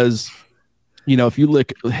because, if you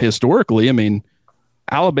look historically, I mean,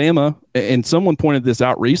 Alabama, and someone pointed this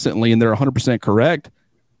out recently, and they're 100% correct,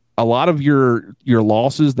 a lot of your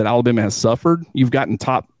losses that Alabama has suffered, you've gotten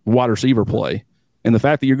top wide receiver play. And the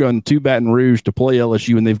fact that you're going to Baton Rouge to play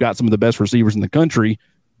LSU and they've got some of the best receivers in the country,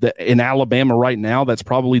 that in Alabama right now, that's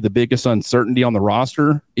probably the biggest uncertainty on the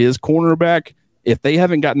roster is cornerback. If they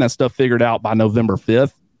haven't gotten that stuff figured out by November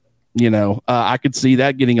 5th, I could see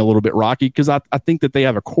that getting a little bit rocky because I think that they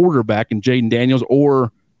have a quarterback in Jaden Daniels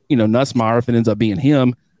or, Nussmeier if it ends up being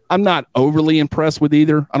him. I'm not overly impressed with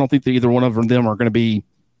either. I don't think that either one of them are going to be,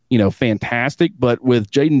 fantastic. But with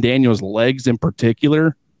Jaden Daniels' legs in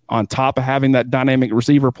particular, on top of having that dynamic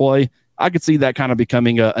receiver play, I could see that kind of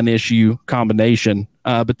becoming an issue combination.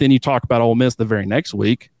 But then you talk about Ole Miss the very next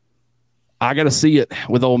week. I got to see it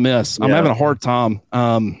with Ole Miss. I'm having a hard time.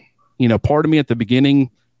 Part of me at the beginning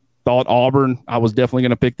thought Auburn, I was definitely going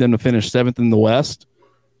to pick them to finish 7th in the West.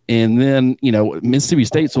 And then, Mississippi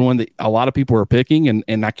State's the one that a lot of people are picking.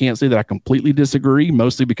 And I can't say that I completely disagree,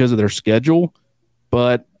 mostly because of their schedule.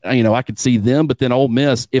 But, I could see them. But then Ole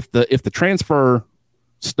Miss, if the transfer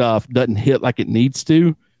stuff doesn't hit like it needs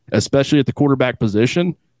to, especially at the quarterback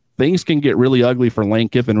position, things can get really ugly for Lane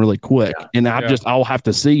Kiffin really quick. And I'll have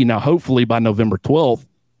to see. Now, hopefully by November 12th,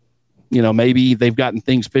 maybe they've gotten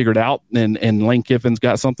things figured out and Lane Kiffin's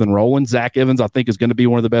got something rolling. Zach Evans, I think, is going to be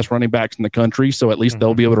one of the best running backs in the country. So at least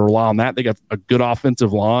they'll be able to rely on that. They got a good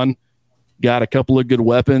offensive line, got a couple of good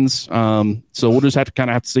weapons. So we'll just have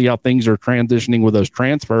to see how things are transitioning with those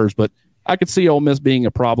transfers. But I could see Ole Miss being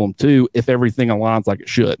a problem too if everything aligns like it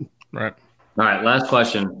should. Right. All right, last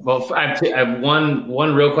question. Well, I have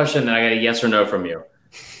one real question, and I got a yes or no from you.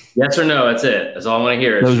 Yes or no, that's it. That's all I want to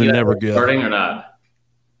hear. Those Is are Eli never Ricks good. Starting or not?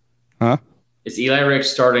 Huh? Is Eli Ricks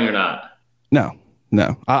starting or not? No,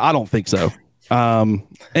 I don't think so.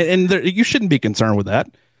 You shouldn't be concerned with that.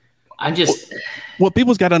 What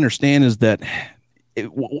people's got to understand is that,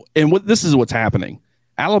 this is what's happening.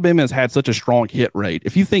 Alabama has had such a strong hit rate.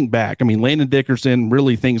 If you think back, I mean, Landon Dickerson,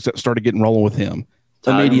 really things that started getting rolling with him.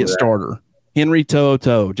 Immediate starter. Henry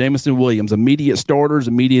To'oTo'o, Jamison Williams, immediate starters,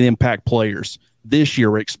 immediate impact players. This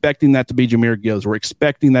year, we're expecting that to be Jahmyr Gibbs. We're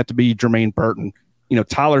expecting that to be Jermaine Burton.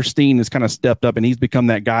 Tyler Steen has kind of stepped up, and he's become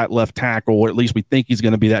that guy at left tackle, or at least we think he's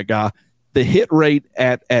going to be that guy. The hit rate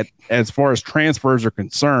at as far as transfers are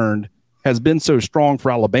concerned has been so strong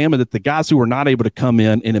for Alabama that the guys who are not able to come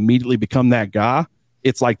in and immediately become that guy,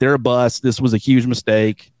 it's like they're a bust. This was a huge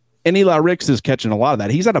mistake. And Eli Ricks is catching a lot of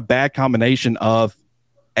that. He's had a bad combination of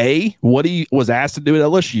what he was asked to do at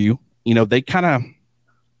LSU. They kind of,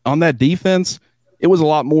 on that defense, it was a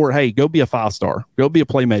lot more, hey, go be a 5-star, go be a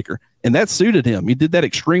playmaker. And that suited him. He did that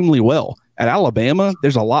extremely well. At Alabama,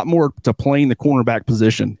 there's a lot more to playing the cornerback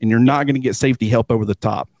position, and you're not going to get safety help over the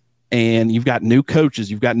top. And you've got new coaches,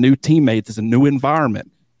 you've got new teammates. It's a new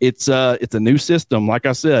environment. It's a new system, like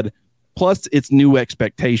I said. Plus, it's new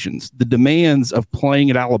expectations. The demands of playing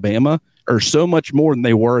at Alabama are so much more than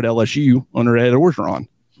they were at LSU under Ed Orgeron.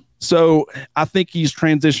 So I think he's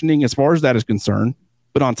transitioning as far as that is concerned.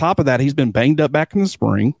 But on top of that, he's been banged up back in the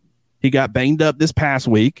spring. He got banged up this past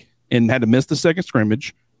week and had to miss the second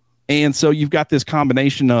scrimmage. And so you've got this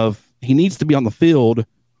combination of he needs to be on the field,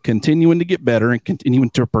 continuing to get better and continuing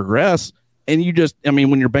to progress. And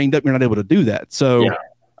when you're banged up, you're not able to do that. So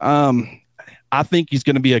I think he's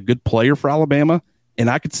going to be a good player for Alabama. And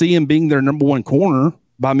I could see him being their number one corner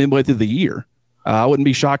by midway through the year. I wouldn't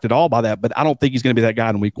be shocked at all by that, but I don't think he's going to be that guy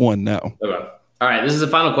in week one. No. Okay. All right. This is the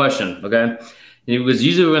final question. Okay. It was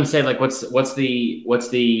usually we're going to say like, what's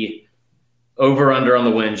the over under on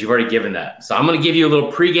the wins? You've already given that. So I'm going to give you a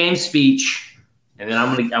little pregame speech, and then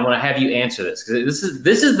I'm going to have you answer this because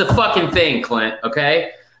this is the fucking thing, Clint.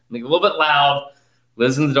 Okay. Make it a little bit loud.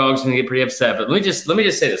 Liz and the dogs are going to get pretty upset, but let me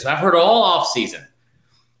just say this. I've heard all off season.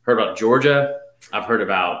 Heard about Georgia. I've heard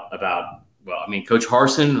about Coach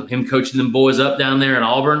Harsin, him coaching them boys up down there in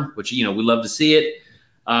Auburn, which, we love to see it.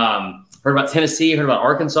 Heard about Tennessee, heard about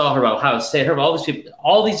Arkansas, heard about Ohio State, heard about all these people,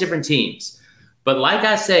 all these different teams. But like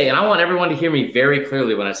I say, and I want everyone to hear me very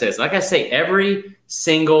clearly when I say this, like I say every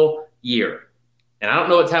single year, and I don't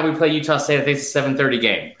know what time we play Utah State. I think it's a 7:30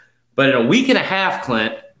 game. But in a week and a half,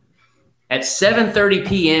 Clint, at 7:30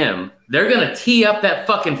 p.m., they're going to tee up that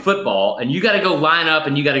fucking football, and you got to go line up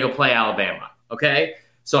and you got to go play Alabama, okay?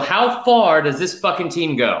 So how far does this fucking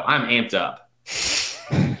team go? I'm amped up.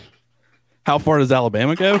 How far does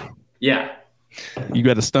Alabama go? Yeah. You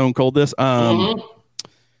got to stone cold this?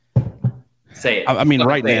 Say it. I mean,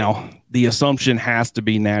 right now, the assumption has to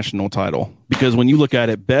be national title because when you look at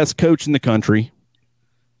it, best coach in the country,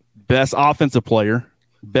 best offensive player,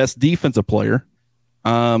 best defensive player,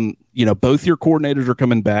 both your coordinators are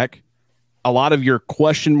coming back. A lot of your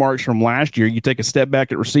question marks from last year, you take a step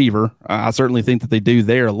back at receiver. I certainly think that they do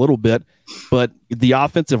there a little bit, but the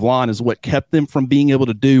offensive line is what kept them from being able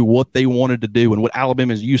to do what they wanted to do and what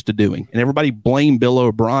Alabama is used to doing. And everybody blamed Bill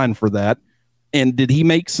O'Brien for that. And did he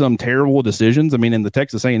make some terrible decisions? I mean, in the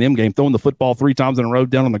Texas A&M game, throwing the football 3 times in a row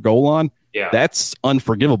down on the goal line, that's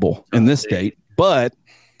unforgivable in this state. But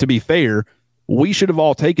to be fair, we should have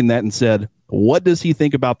all taken that and said, what does he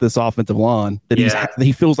think about this offensive line that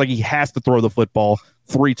he feels like he has to throw the football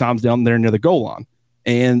 3 times down there near the goal line?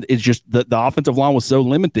 And it's just the offensive line was so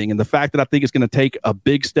limiting. And the fact that I think it's going to take a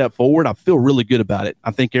big step forward, I feel really good about it.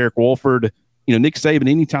 I think Eric Wolford, Nick Saban,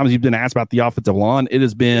 anytime he's been asked about the offensive line, it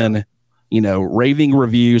has been, raving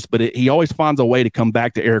reviews, but he always finds a way to come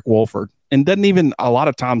back to Eric Wolford and doesn't even a lot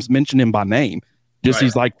of times mention him by name. Just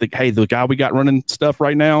he's like, the guy we got running stuff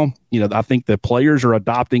right now, I think the players are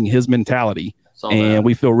adopting his mentality. And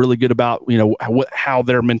we feel really good about, how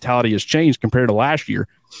their mentality has changed compared to last year.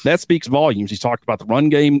 That speaks volumes. He's talked about the run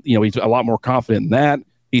game. He's a lot more confident in that.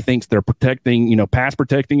 He thinks they're protecting, pass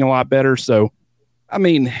protecting a lot better. So, I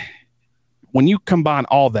mean, when you combine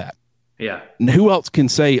all that, who else can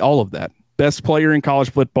say all of that? Best player in college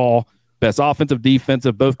football, best offensive,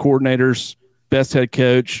 defensive, both coordinators, best head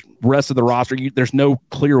coach, rest of the roster. There's no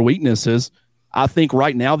clear weaknesses. I think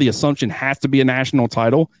right now the assumption has to be a national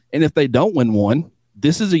title. And if they don't win one,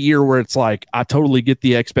 this is a year where it's like, I totally get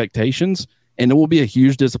the expectations, and it will be a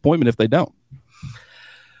huge disappointment if they don't.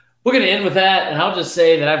 We're going to end with that, and I'll just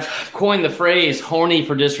say that I've coined the phrase horny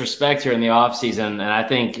for disrespect here in the offseason, and I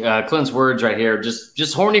think Clint's words right here,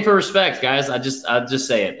 just horny for respect, guys. I'll just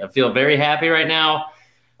say it. I feel very happy right now.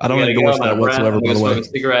 I don't endorse that whatsoever, by the way. A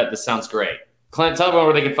cigarette. This sounds great. Clint, tell everyone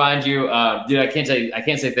where they can find you. Dude, I can't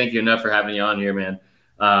say thank you enough for having you on here, man.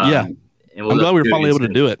 And I'm glad we were finally able to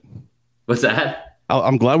do it. What's that?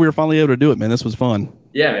 I'm glad we were finally able to do it, man. This was fun.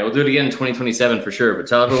 Yeah, man, we'll do it again in 2027 for sure. But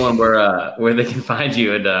tell everyone where they can find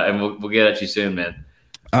you, and we'll get at you soon, man.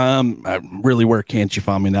 Really, where can't you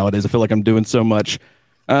find me nowadays? I feel like I'm doing so much.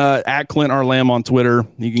 At Clint R. Lamb on Twitter.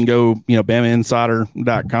 You can go,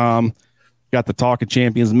 BamaInsider.com. Got the Talk of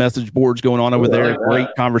Champions message boards going on over there. Great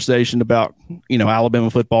conversation about, Alabama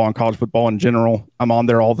football and college football in general. I'm on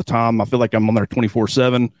there all the time. I feel like I'm on there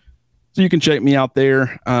 24/7. So you can check me out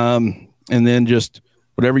there. And then just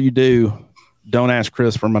whatever you do, don't ask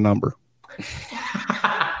Chris for my number.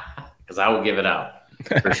 Because I will give it out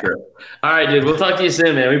for sure. All right, dude. We'll talk to you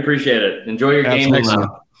soon, man. We appreciate it. Enjoy your game.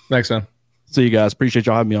 Thanks, man. See you guys. Appreciate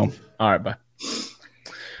y'all having me on. All right, bye.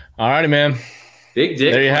 All righty, man. Big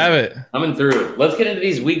dick. There you have it. Coming through. Let's get into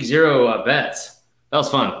these week 0 bets. That was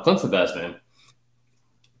fun. Clint's the best, man.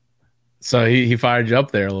 So he fired you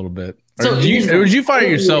up there a little bit. Or So did you fire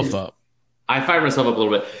yourself up? I fired myself up a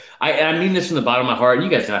little bit. I mean this from the bottom of my heart. You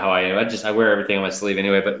guys know how I am. I wear everything on my sleeve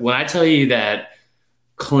anyway. But when I tell you that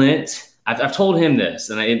Clint, I've told him this,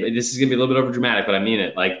 and this is going to be a little bit over dramatic, but I mean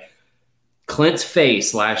it. Like, Clint's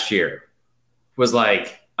face last year was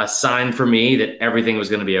like a sign for me that everything was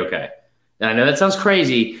going to be okay. And I know that sounds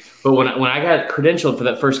crazy, but when I got credentialed for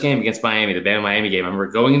that first game against Miami, the Bama Miami game, I remember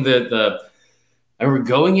going into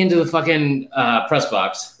the fucking press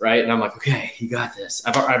box, right? And I'm like, okay, you got this.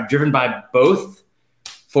 I've driven by both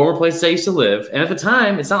former places I used to live, and at the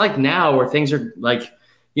time, it's not like now where things are like,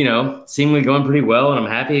 seemingly going pretty well, and I'm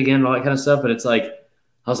happy again and all that kind of stuff. But it's like,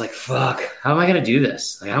 I was like, fuck, how am I going to do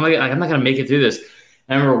this? Like, I'm not going to make it through this.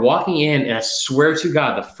 And I remember walking in, and I swear to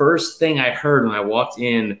God, the first thing I heard when I walked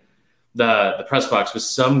in the press box was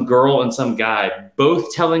some girl and some guy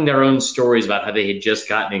both telling their own stories about how they had just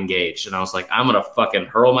gotten engaged. And I was like, I'm going to fucking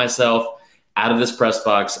hurl myself out of this press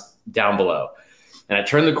box down below. And I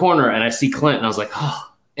turned the corner and I see Clint, and I was like,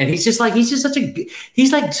 oh, and he's such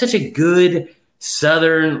a good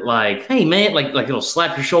Southern, like, hey man, like it'll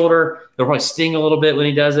slap your shoulder. It'll probably sting a little bit when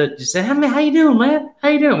he does it. Just say, hey man, how you doing, man? How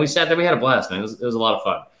you doing? We sat there, we had a blast, man. It was a lot of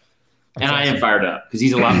fun. That's and awesome. I am fired up because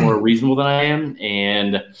he's a lot more reasonable than I am.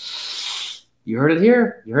 And you heard it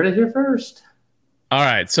here. You heard it here first. All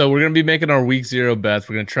right. So we're going to be making our week 0 bets.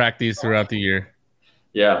 We're going to track these throughout the year.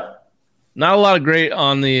 Yeah. Not a lot of great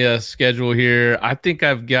on the schedule here. I think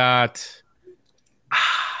I've got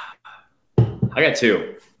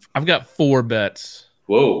 2. I've got 4 bets.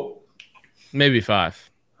 Whoa. Maybe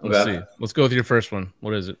 5. Let's see. Let's go with your first one.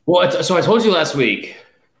 What is it? Well, so I told you last week,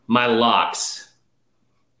 my locks.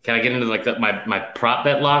 Can I get into like my prop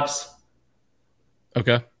bet locks?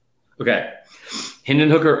 Okay. Hendon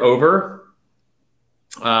Hooker over.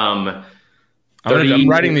 I'm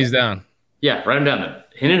writing these down. Yeah, write them down then.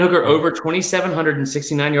 Hendon Hooker over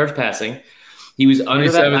 2,769 yards passing. He was under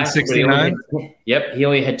that last year. 2,769? Yep. He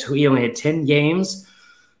only had 10 games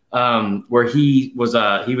where he was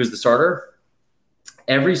the starter.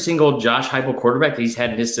 Every single Josh Heupel quarterback that he's had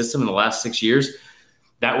in his system in the last 6 years,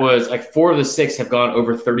 that was like 4 of the 6 have gone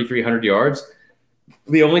over 3,300 yards.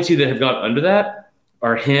 The only 2 that have gone under that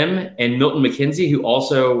are him and Milton McKenzie, who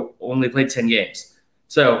also only played 10 games.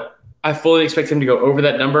 So I fully expect him to go over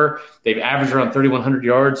that number. They've averaged around 3,100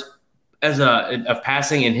 yards of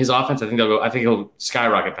passing in his offense. I think he'll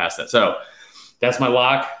skyrocket past that. So that's my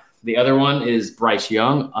lock. The other one is Bryce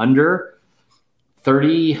Young under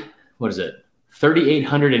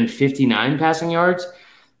 3,859 passing yards.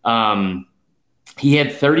 He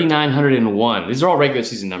had 3,901. These are all regular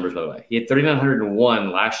season numbers, by the way. He had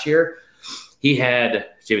 3,901 last year. He had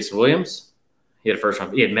Jameson Williams. He had a first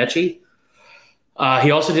round. He had Mechie.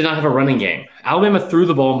 He also did not have a running game. Alabama threw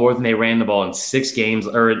the ball more than they ran the ball in 6 games,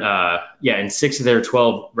 in 6 of their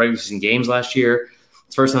 12 regular season games last year.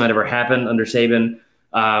 It's the first time that ever happened under Saban.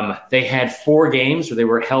 They had 4 games where they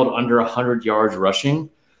were held under 100 yards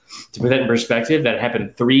rushing. To put that in perspective, that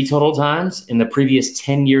happened 3 total times in the previous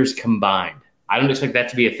 10 years combined. I don't expect that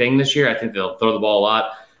to be a thing this year. I think they'll throw the ball a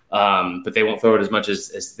lot, but they won't throw it as much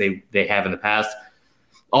as they have in the past.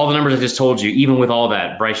 All the numbers I just told you, even with all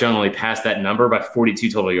that, Bryce Young only passed that number by 42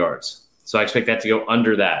 total yards. So I expect that to go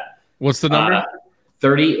under that. What's the number?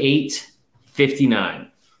 3,859.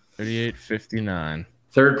 3,859.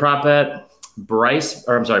 Third prop bet,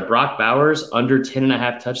 Brock Bowers under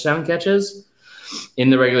 10.5 touchdown catches in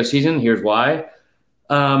the regular season. Here's why.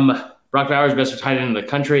 Brock Bowers, best tight end in the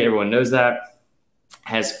country. Everyone knows that.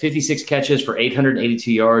 Has 56 catches for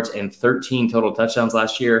 882 yards and 13 total touchdowns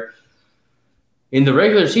last year. In the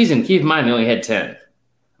regular season, keep in mind, he only had 10.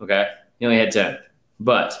 Okay? He only had 10.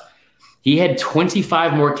 But he had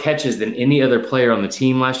 25 more catches than any other player on the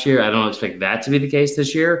team last year. I don't expect that to be the case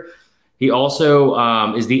this year. He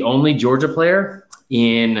also is the only Georgia player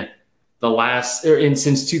since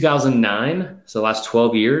 2009, so the last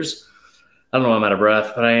 12 years. I don't know why I'm out of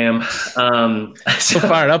breath, but I am. So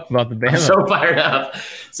fired up about the Bama. I'm so fired up.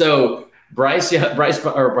 So Brock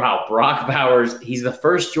Bowers, he's the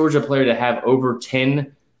first Georgia player to have over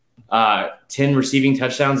 10 receiving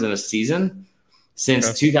touchdowns in a season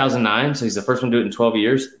since 2009. So he's the first one to do it in 12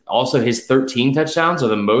 years. Also, his 13 touchdowns are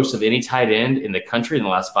the most of any tight end in the country in the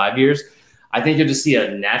last 5 years. I think you'll just see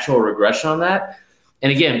a natural regression on that.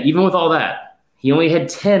 And again, even with all that, he only had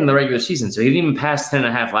 10 in the regular season, so he didn't even pass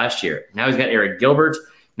 10.5 last year. Now he's got Eric Gilbert.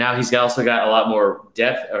 Now he's also got a lot more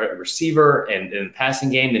depth at receiver and passing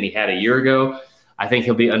game than he had a year ago. I think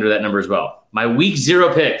he'll be under that number as well. My week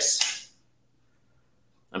 0 picks.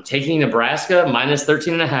 I'm taking Nebraska minus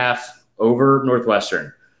 13.5 over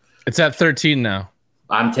Northwestern. It's at 13 now.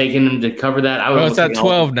 I'm taking them to cover that. It's at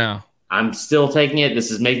 12 now. I'm still taking it.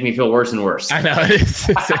 This is making me feel worse and worse. I know. It's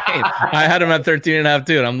insane. I had him at 13.5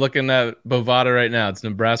 too. And I'm looking at Bovada right now. It's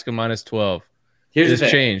Nebraska minus 12. It's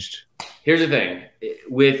changed. Here's the thing.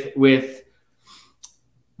 With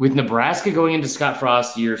Nebraska going into Scott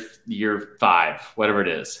Frost year 5, whatever it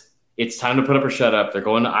is, It's time to put up or shut up. They're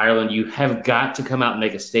going to Ireland. You have got to come out and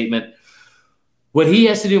make a statement. What he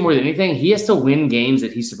has to do more than anything, he has to win games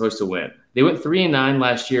that he's supposed to win. They went 3-9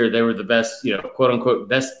 last year. They were the best, quote unquote,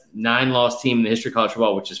 best 9-loss team in the history of college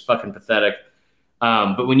football, which is fucking pathetic.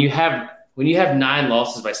 But when you have 9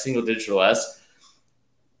 losses by single digit or less,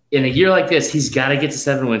 in a year like this, he's got to get to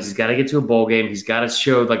 7 wins. He's got to get to a bowl game. He's got to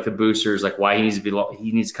show like the boosters like why he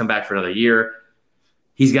needs to come back for another year.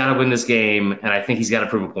 He's got to win this game, and I think he's got to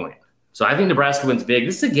prove a point. So I think Nebraska wins big.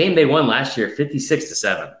 This is a game they won last year,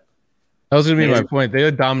 56-7. That was going to be my point. They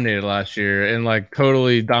had dominated last year and like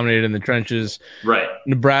totally dominated in the trenches. Right.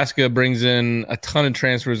 Nebraska brings in a ton of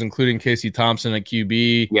transfers, including Casey Thompson at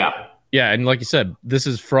QB. Yeah. Yeah, and like you said, this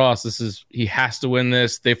is Frost. He has to win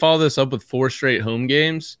this. They follow this up with 4 straight home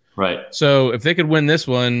games. Right. So if they could win this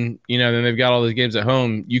one, then they've got all these games at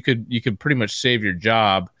home. You could pretty much save your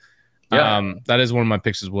job. Yeah. That is one of my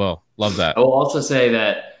picks as well. Love that. I will also say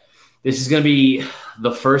that this is going to be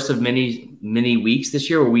the first of many, many weeks this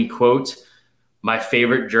year where we quote my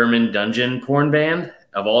favorite German dungeon porn band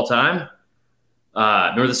of all time.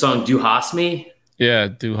 Remember the song Du Hast Me? Yeah,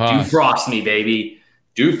 Du Hast. Du Frost me, baby.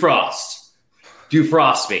 Du Frost. Du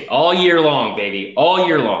Frost me. All year long, baby. All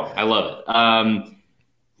year long. I love it.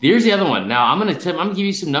 Here's the other one. Now, I'm going to give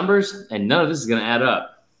you some numbers, and none of this is going to add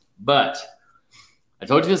up. But I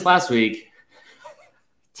told you this last week.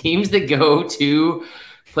 Teams that go to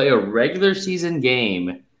play a regular season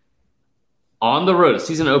game on the road, a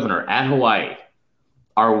season opener at Hawaii,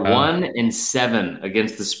 are 1-7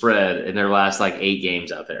 against the spread in their last 8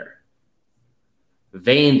 games out there.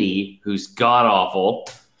 Vandy, who's god awful,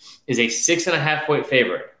 is a 6.5-point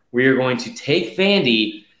favorite. We are going to take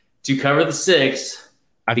Vandy to cover the 6.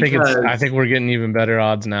 I think we're getting even better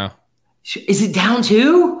odds now. Is it down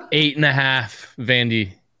to 8.5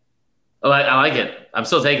 Vandy? Oh, I like it. I'm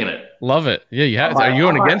still taking it. Love it. Yeah, you have. Are you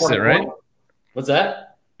going against it, right? What's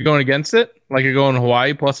that? You're going against it? Like you're going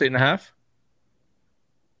Hawaii plus 8.5?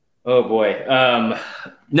 Oh boy.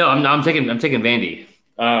 No, I'm taking Vandy.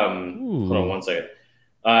 Hold on one second.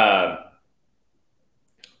 Thank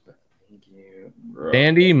you, bro.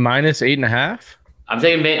 Vandy minus 8.5? I'm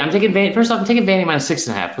taking Vandy. First off, I'm taking Vandy minus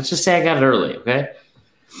 6.5. Let's just say I got it early, okay?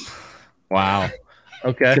 Wow.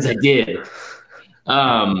 Okay. Because I did.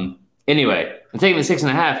 Anyway, I'm taking the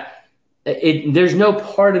 6.5. There's no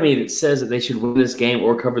part of me that says that they should win this game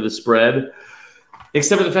or cover the spread,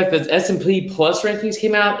 except for the fact that S&P Plus rankings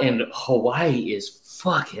came out, and Hawaii is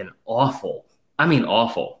fucking awful. I mean,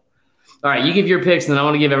 awful. All right, you give your picks, and then I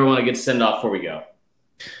want to give everyone a good send-off before we go.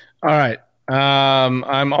 All right.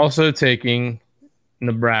 I'm also taking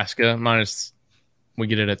Nebraska minus. We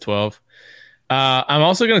get it at 12. I'm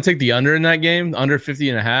also going to take the under in that game, under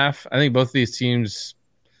 50.5. I think both of these teams,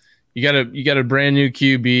 you got a brand new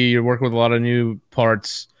QB. You're working with a lot of new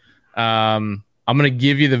parts. I'm going to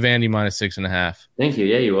give you the Vandy minus 6.5. Thank you.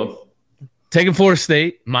 Yeah, you will. Taking Florida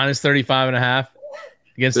State minus 35.5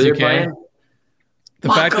 against Duquesne. The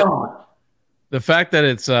fact that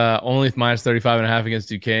it's only minus 35.5 against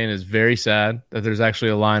Duquesne is very sad. That there's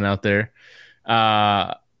actually a line out there.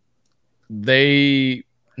 They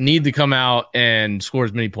need to come out and score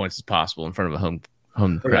as many points as possible in front of a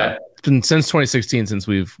home crowd. It's been since 2016 since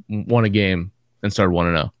we've won a game and started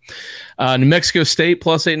 1-0. New Mexico State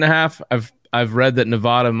plus 8.5. I've read that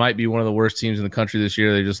Nevada might be one of the worst teams in the country this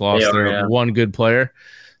year. They just lost their one good player.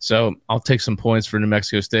 So I'll take some points for New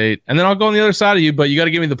Mexico State. And then I'll go on the other side of you, but you got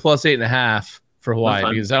to give me the plus 8.5 for Hawaii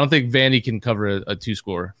because I don't think Vandy can cover a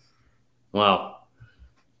 2-score. Wow.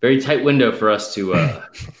 Very tight window for us to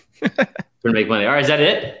make money. All right, is that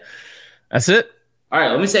it? That's it. All right,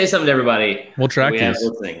 let me say something to everybody. We'll track this.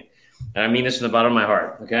 Listening. And I mean this from the bottom of my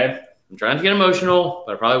heart, okay? I'm trying to get emotional,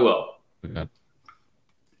 but I probably will. Okay.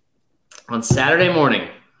 On Saturday morning,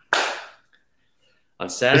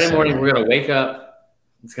 we're going to wake up.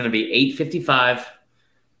 It's going to be 8:55.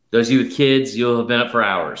 Those of you with kids, you'll have been up for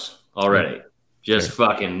hours already. Just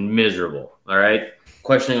fucking miserable, all right?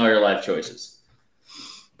 Questioning all your life choices.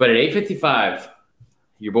 But at 8:55,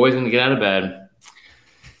 your boy's going to get out of bed.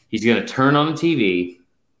 He's going to turn on the TV.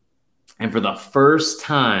 And for the first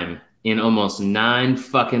time in almost 9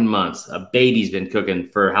 fucking months, a baby's been cooking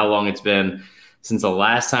for how long it's been since the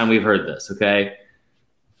last time we've heard this, okay?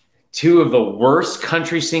 2 of the worst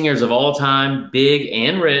country singers of all time, Big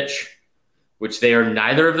and Rich, which they are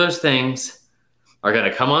neither of those things, are going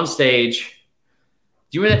to come on stage.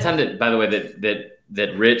 Do you remember that time that, by the way,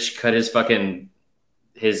 that Rich cut his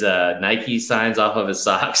Nike signs off of his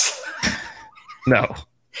socks? No.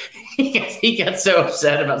 He got so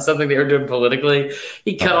upset about something they were doing politically.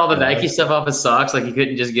 He cut all the Nike stuff off his socks like he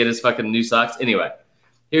couldn't just get his fucking new socks. Anyway,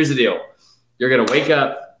 here's the deal. You're going to wake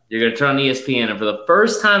up. You're going to turn on ESPN, and for the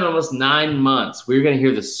first time in almost 9 months, we're going to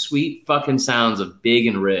hear the sweet fucking sounds of Big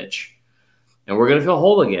and Rich. And we're going to feel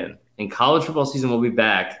whole again. And college football season will be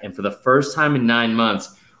back. And for the first time in 9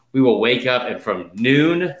 months, we will wake up, and from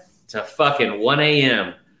noon to fucking 1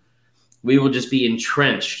 a.m., we will just be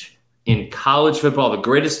entrenched in college football, the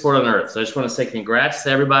greatest sport on earth. So I just want to say congrats to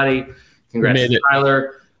everybody. Congrats to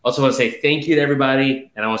Tyler. Also want to say thank you to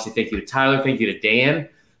everybody. And I want to say thank you to Tyler. Thank you to Dan.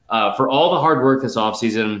 For all the hard work this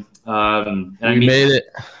offseason. We made it.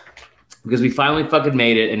 Because we finally fucking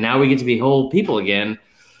made it, and now we get to be whole people again.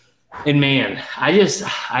 And, man, I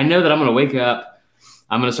know that I'm going to wake up.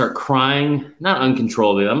 I'm going to start crying, not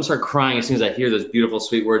uncontrollably. I'm going to start crying as soon as I hear those beautiful,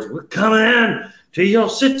 sweet words, "We're coming in to your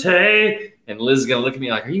city." And Liz is going to look at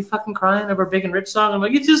me like, "Are you fucking crying over a Big and Rich song?" I'm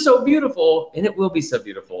like, "It's just so beautiful." And it will be so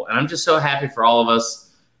beautiful. And I'm just so happy for all of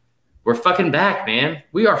us. We're fucking back, man.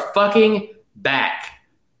 We are fucking back.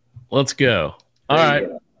 Let's go. All right.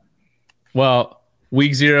 Well,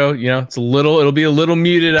 week 0, it'll be a little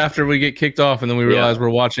muted after we get kicked off, and then we realize we're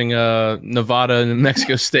watching Nevada and New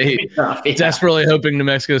Mexico State. Desperately hoping New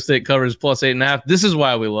Mexico State covers +8.5. This is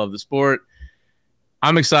why we love the sport.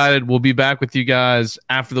 I'm excited. We'll be back with you guys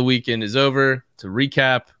after the weekend is over to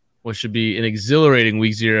recap what should be an exhilarating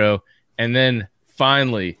week 0. And then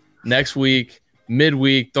finally, next week,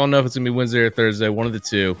 midweek, don't know if it's going to be Wednesday or Thursday, one of the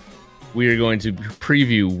two, we are going to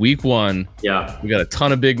preview week 1. Yeah. We got a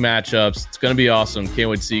ton of big matchups. It's going to be awesome. Can't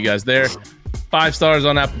wait to see you guys there. 5 stars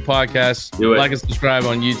on Apple Podcasts. Like and subscribe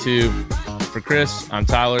on YouTube. For Chris, I'm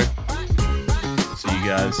Tyler. See you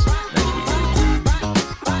guys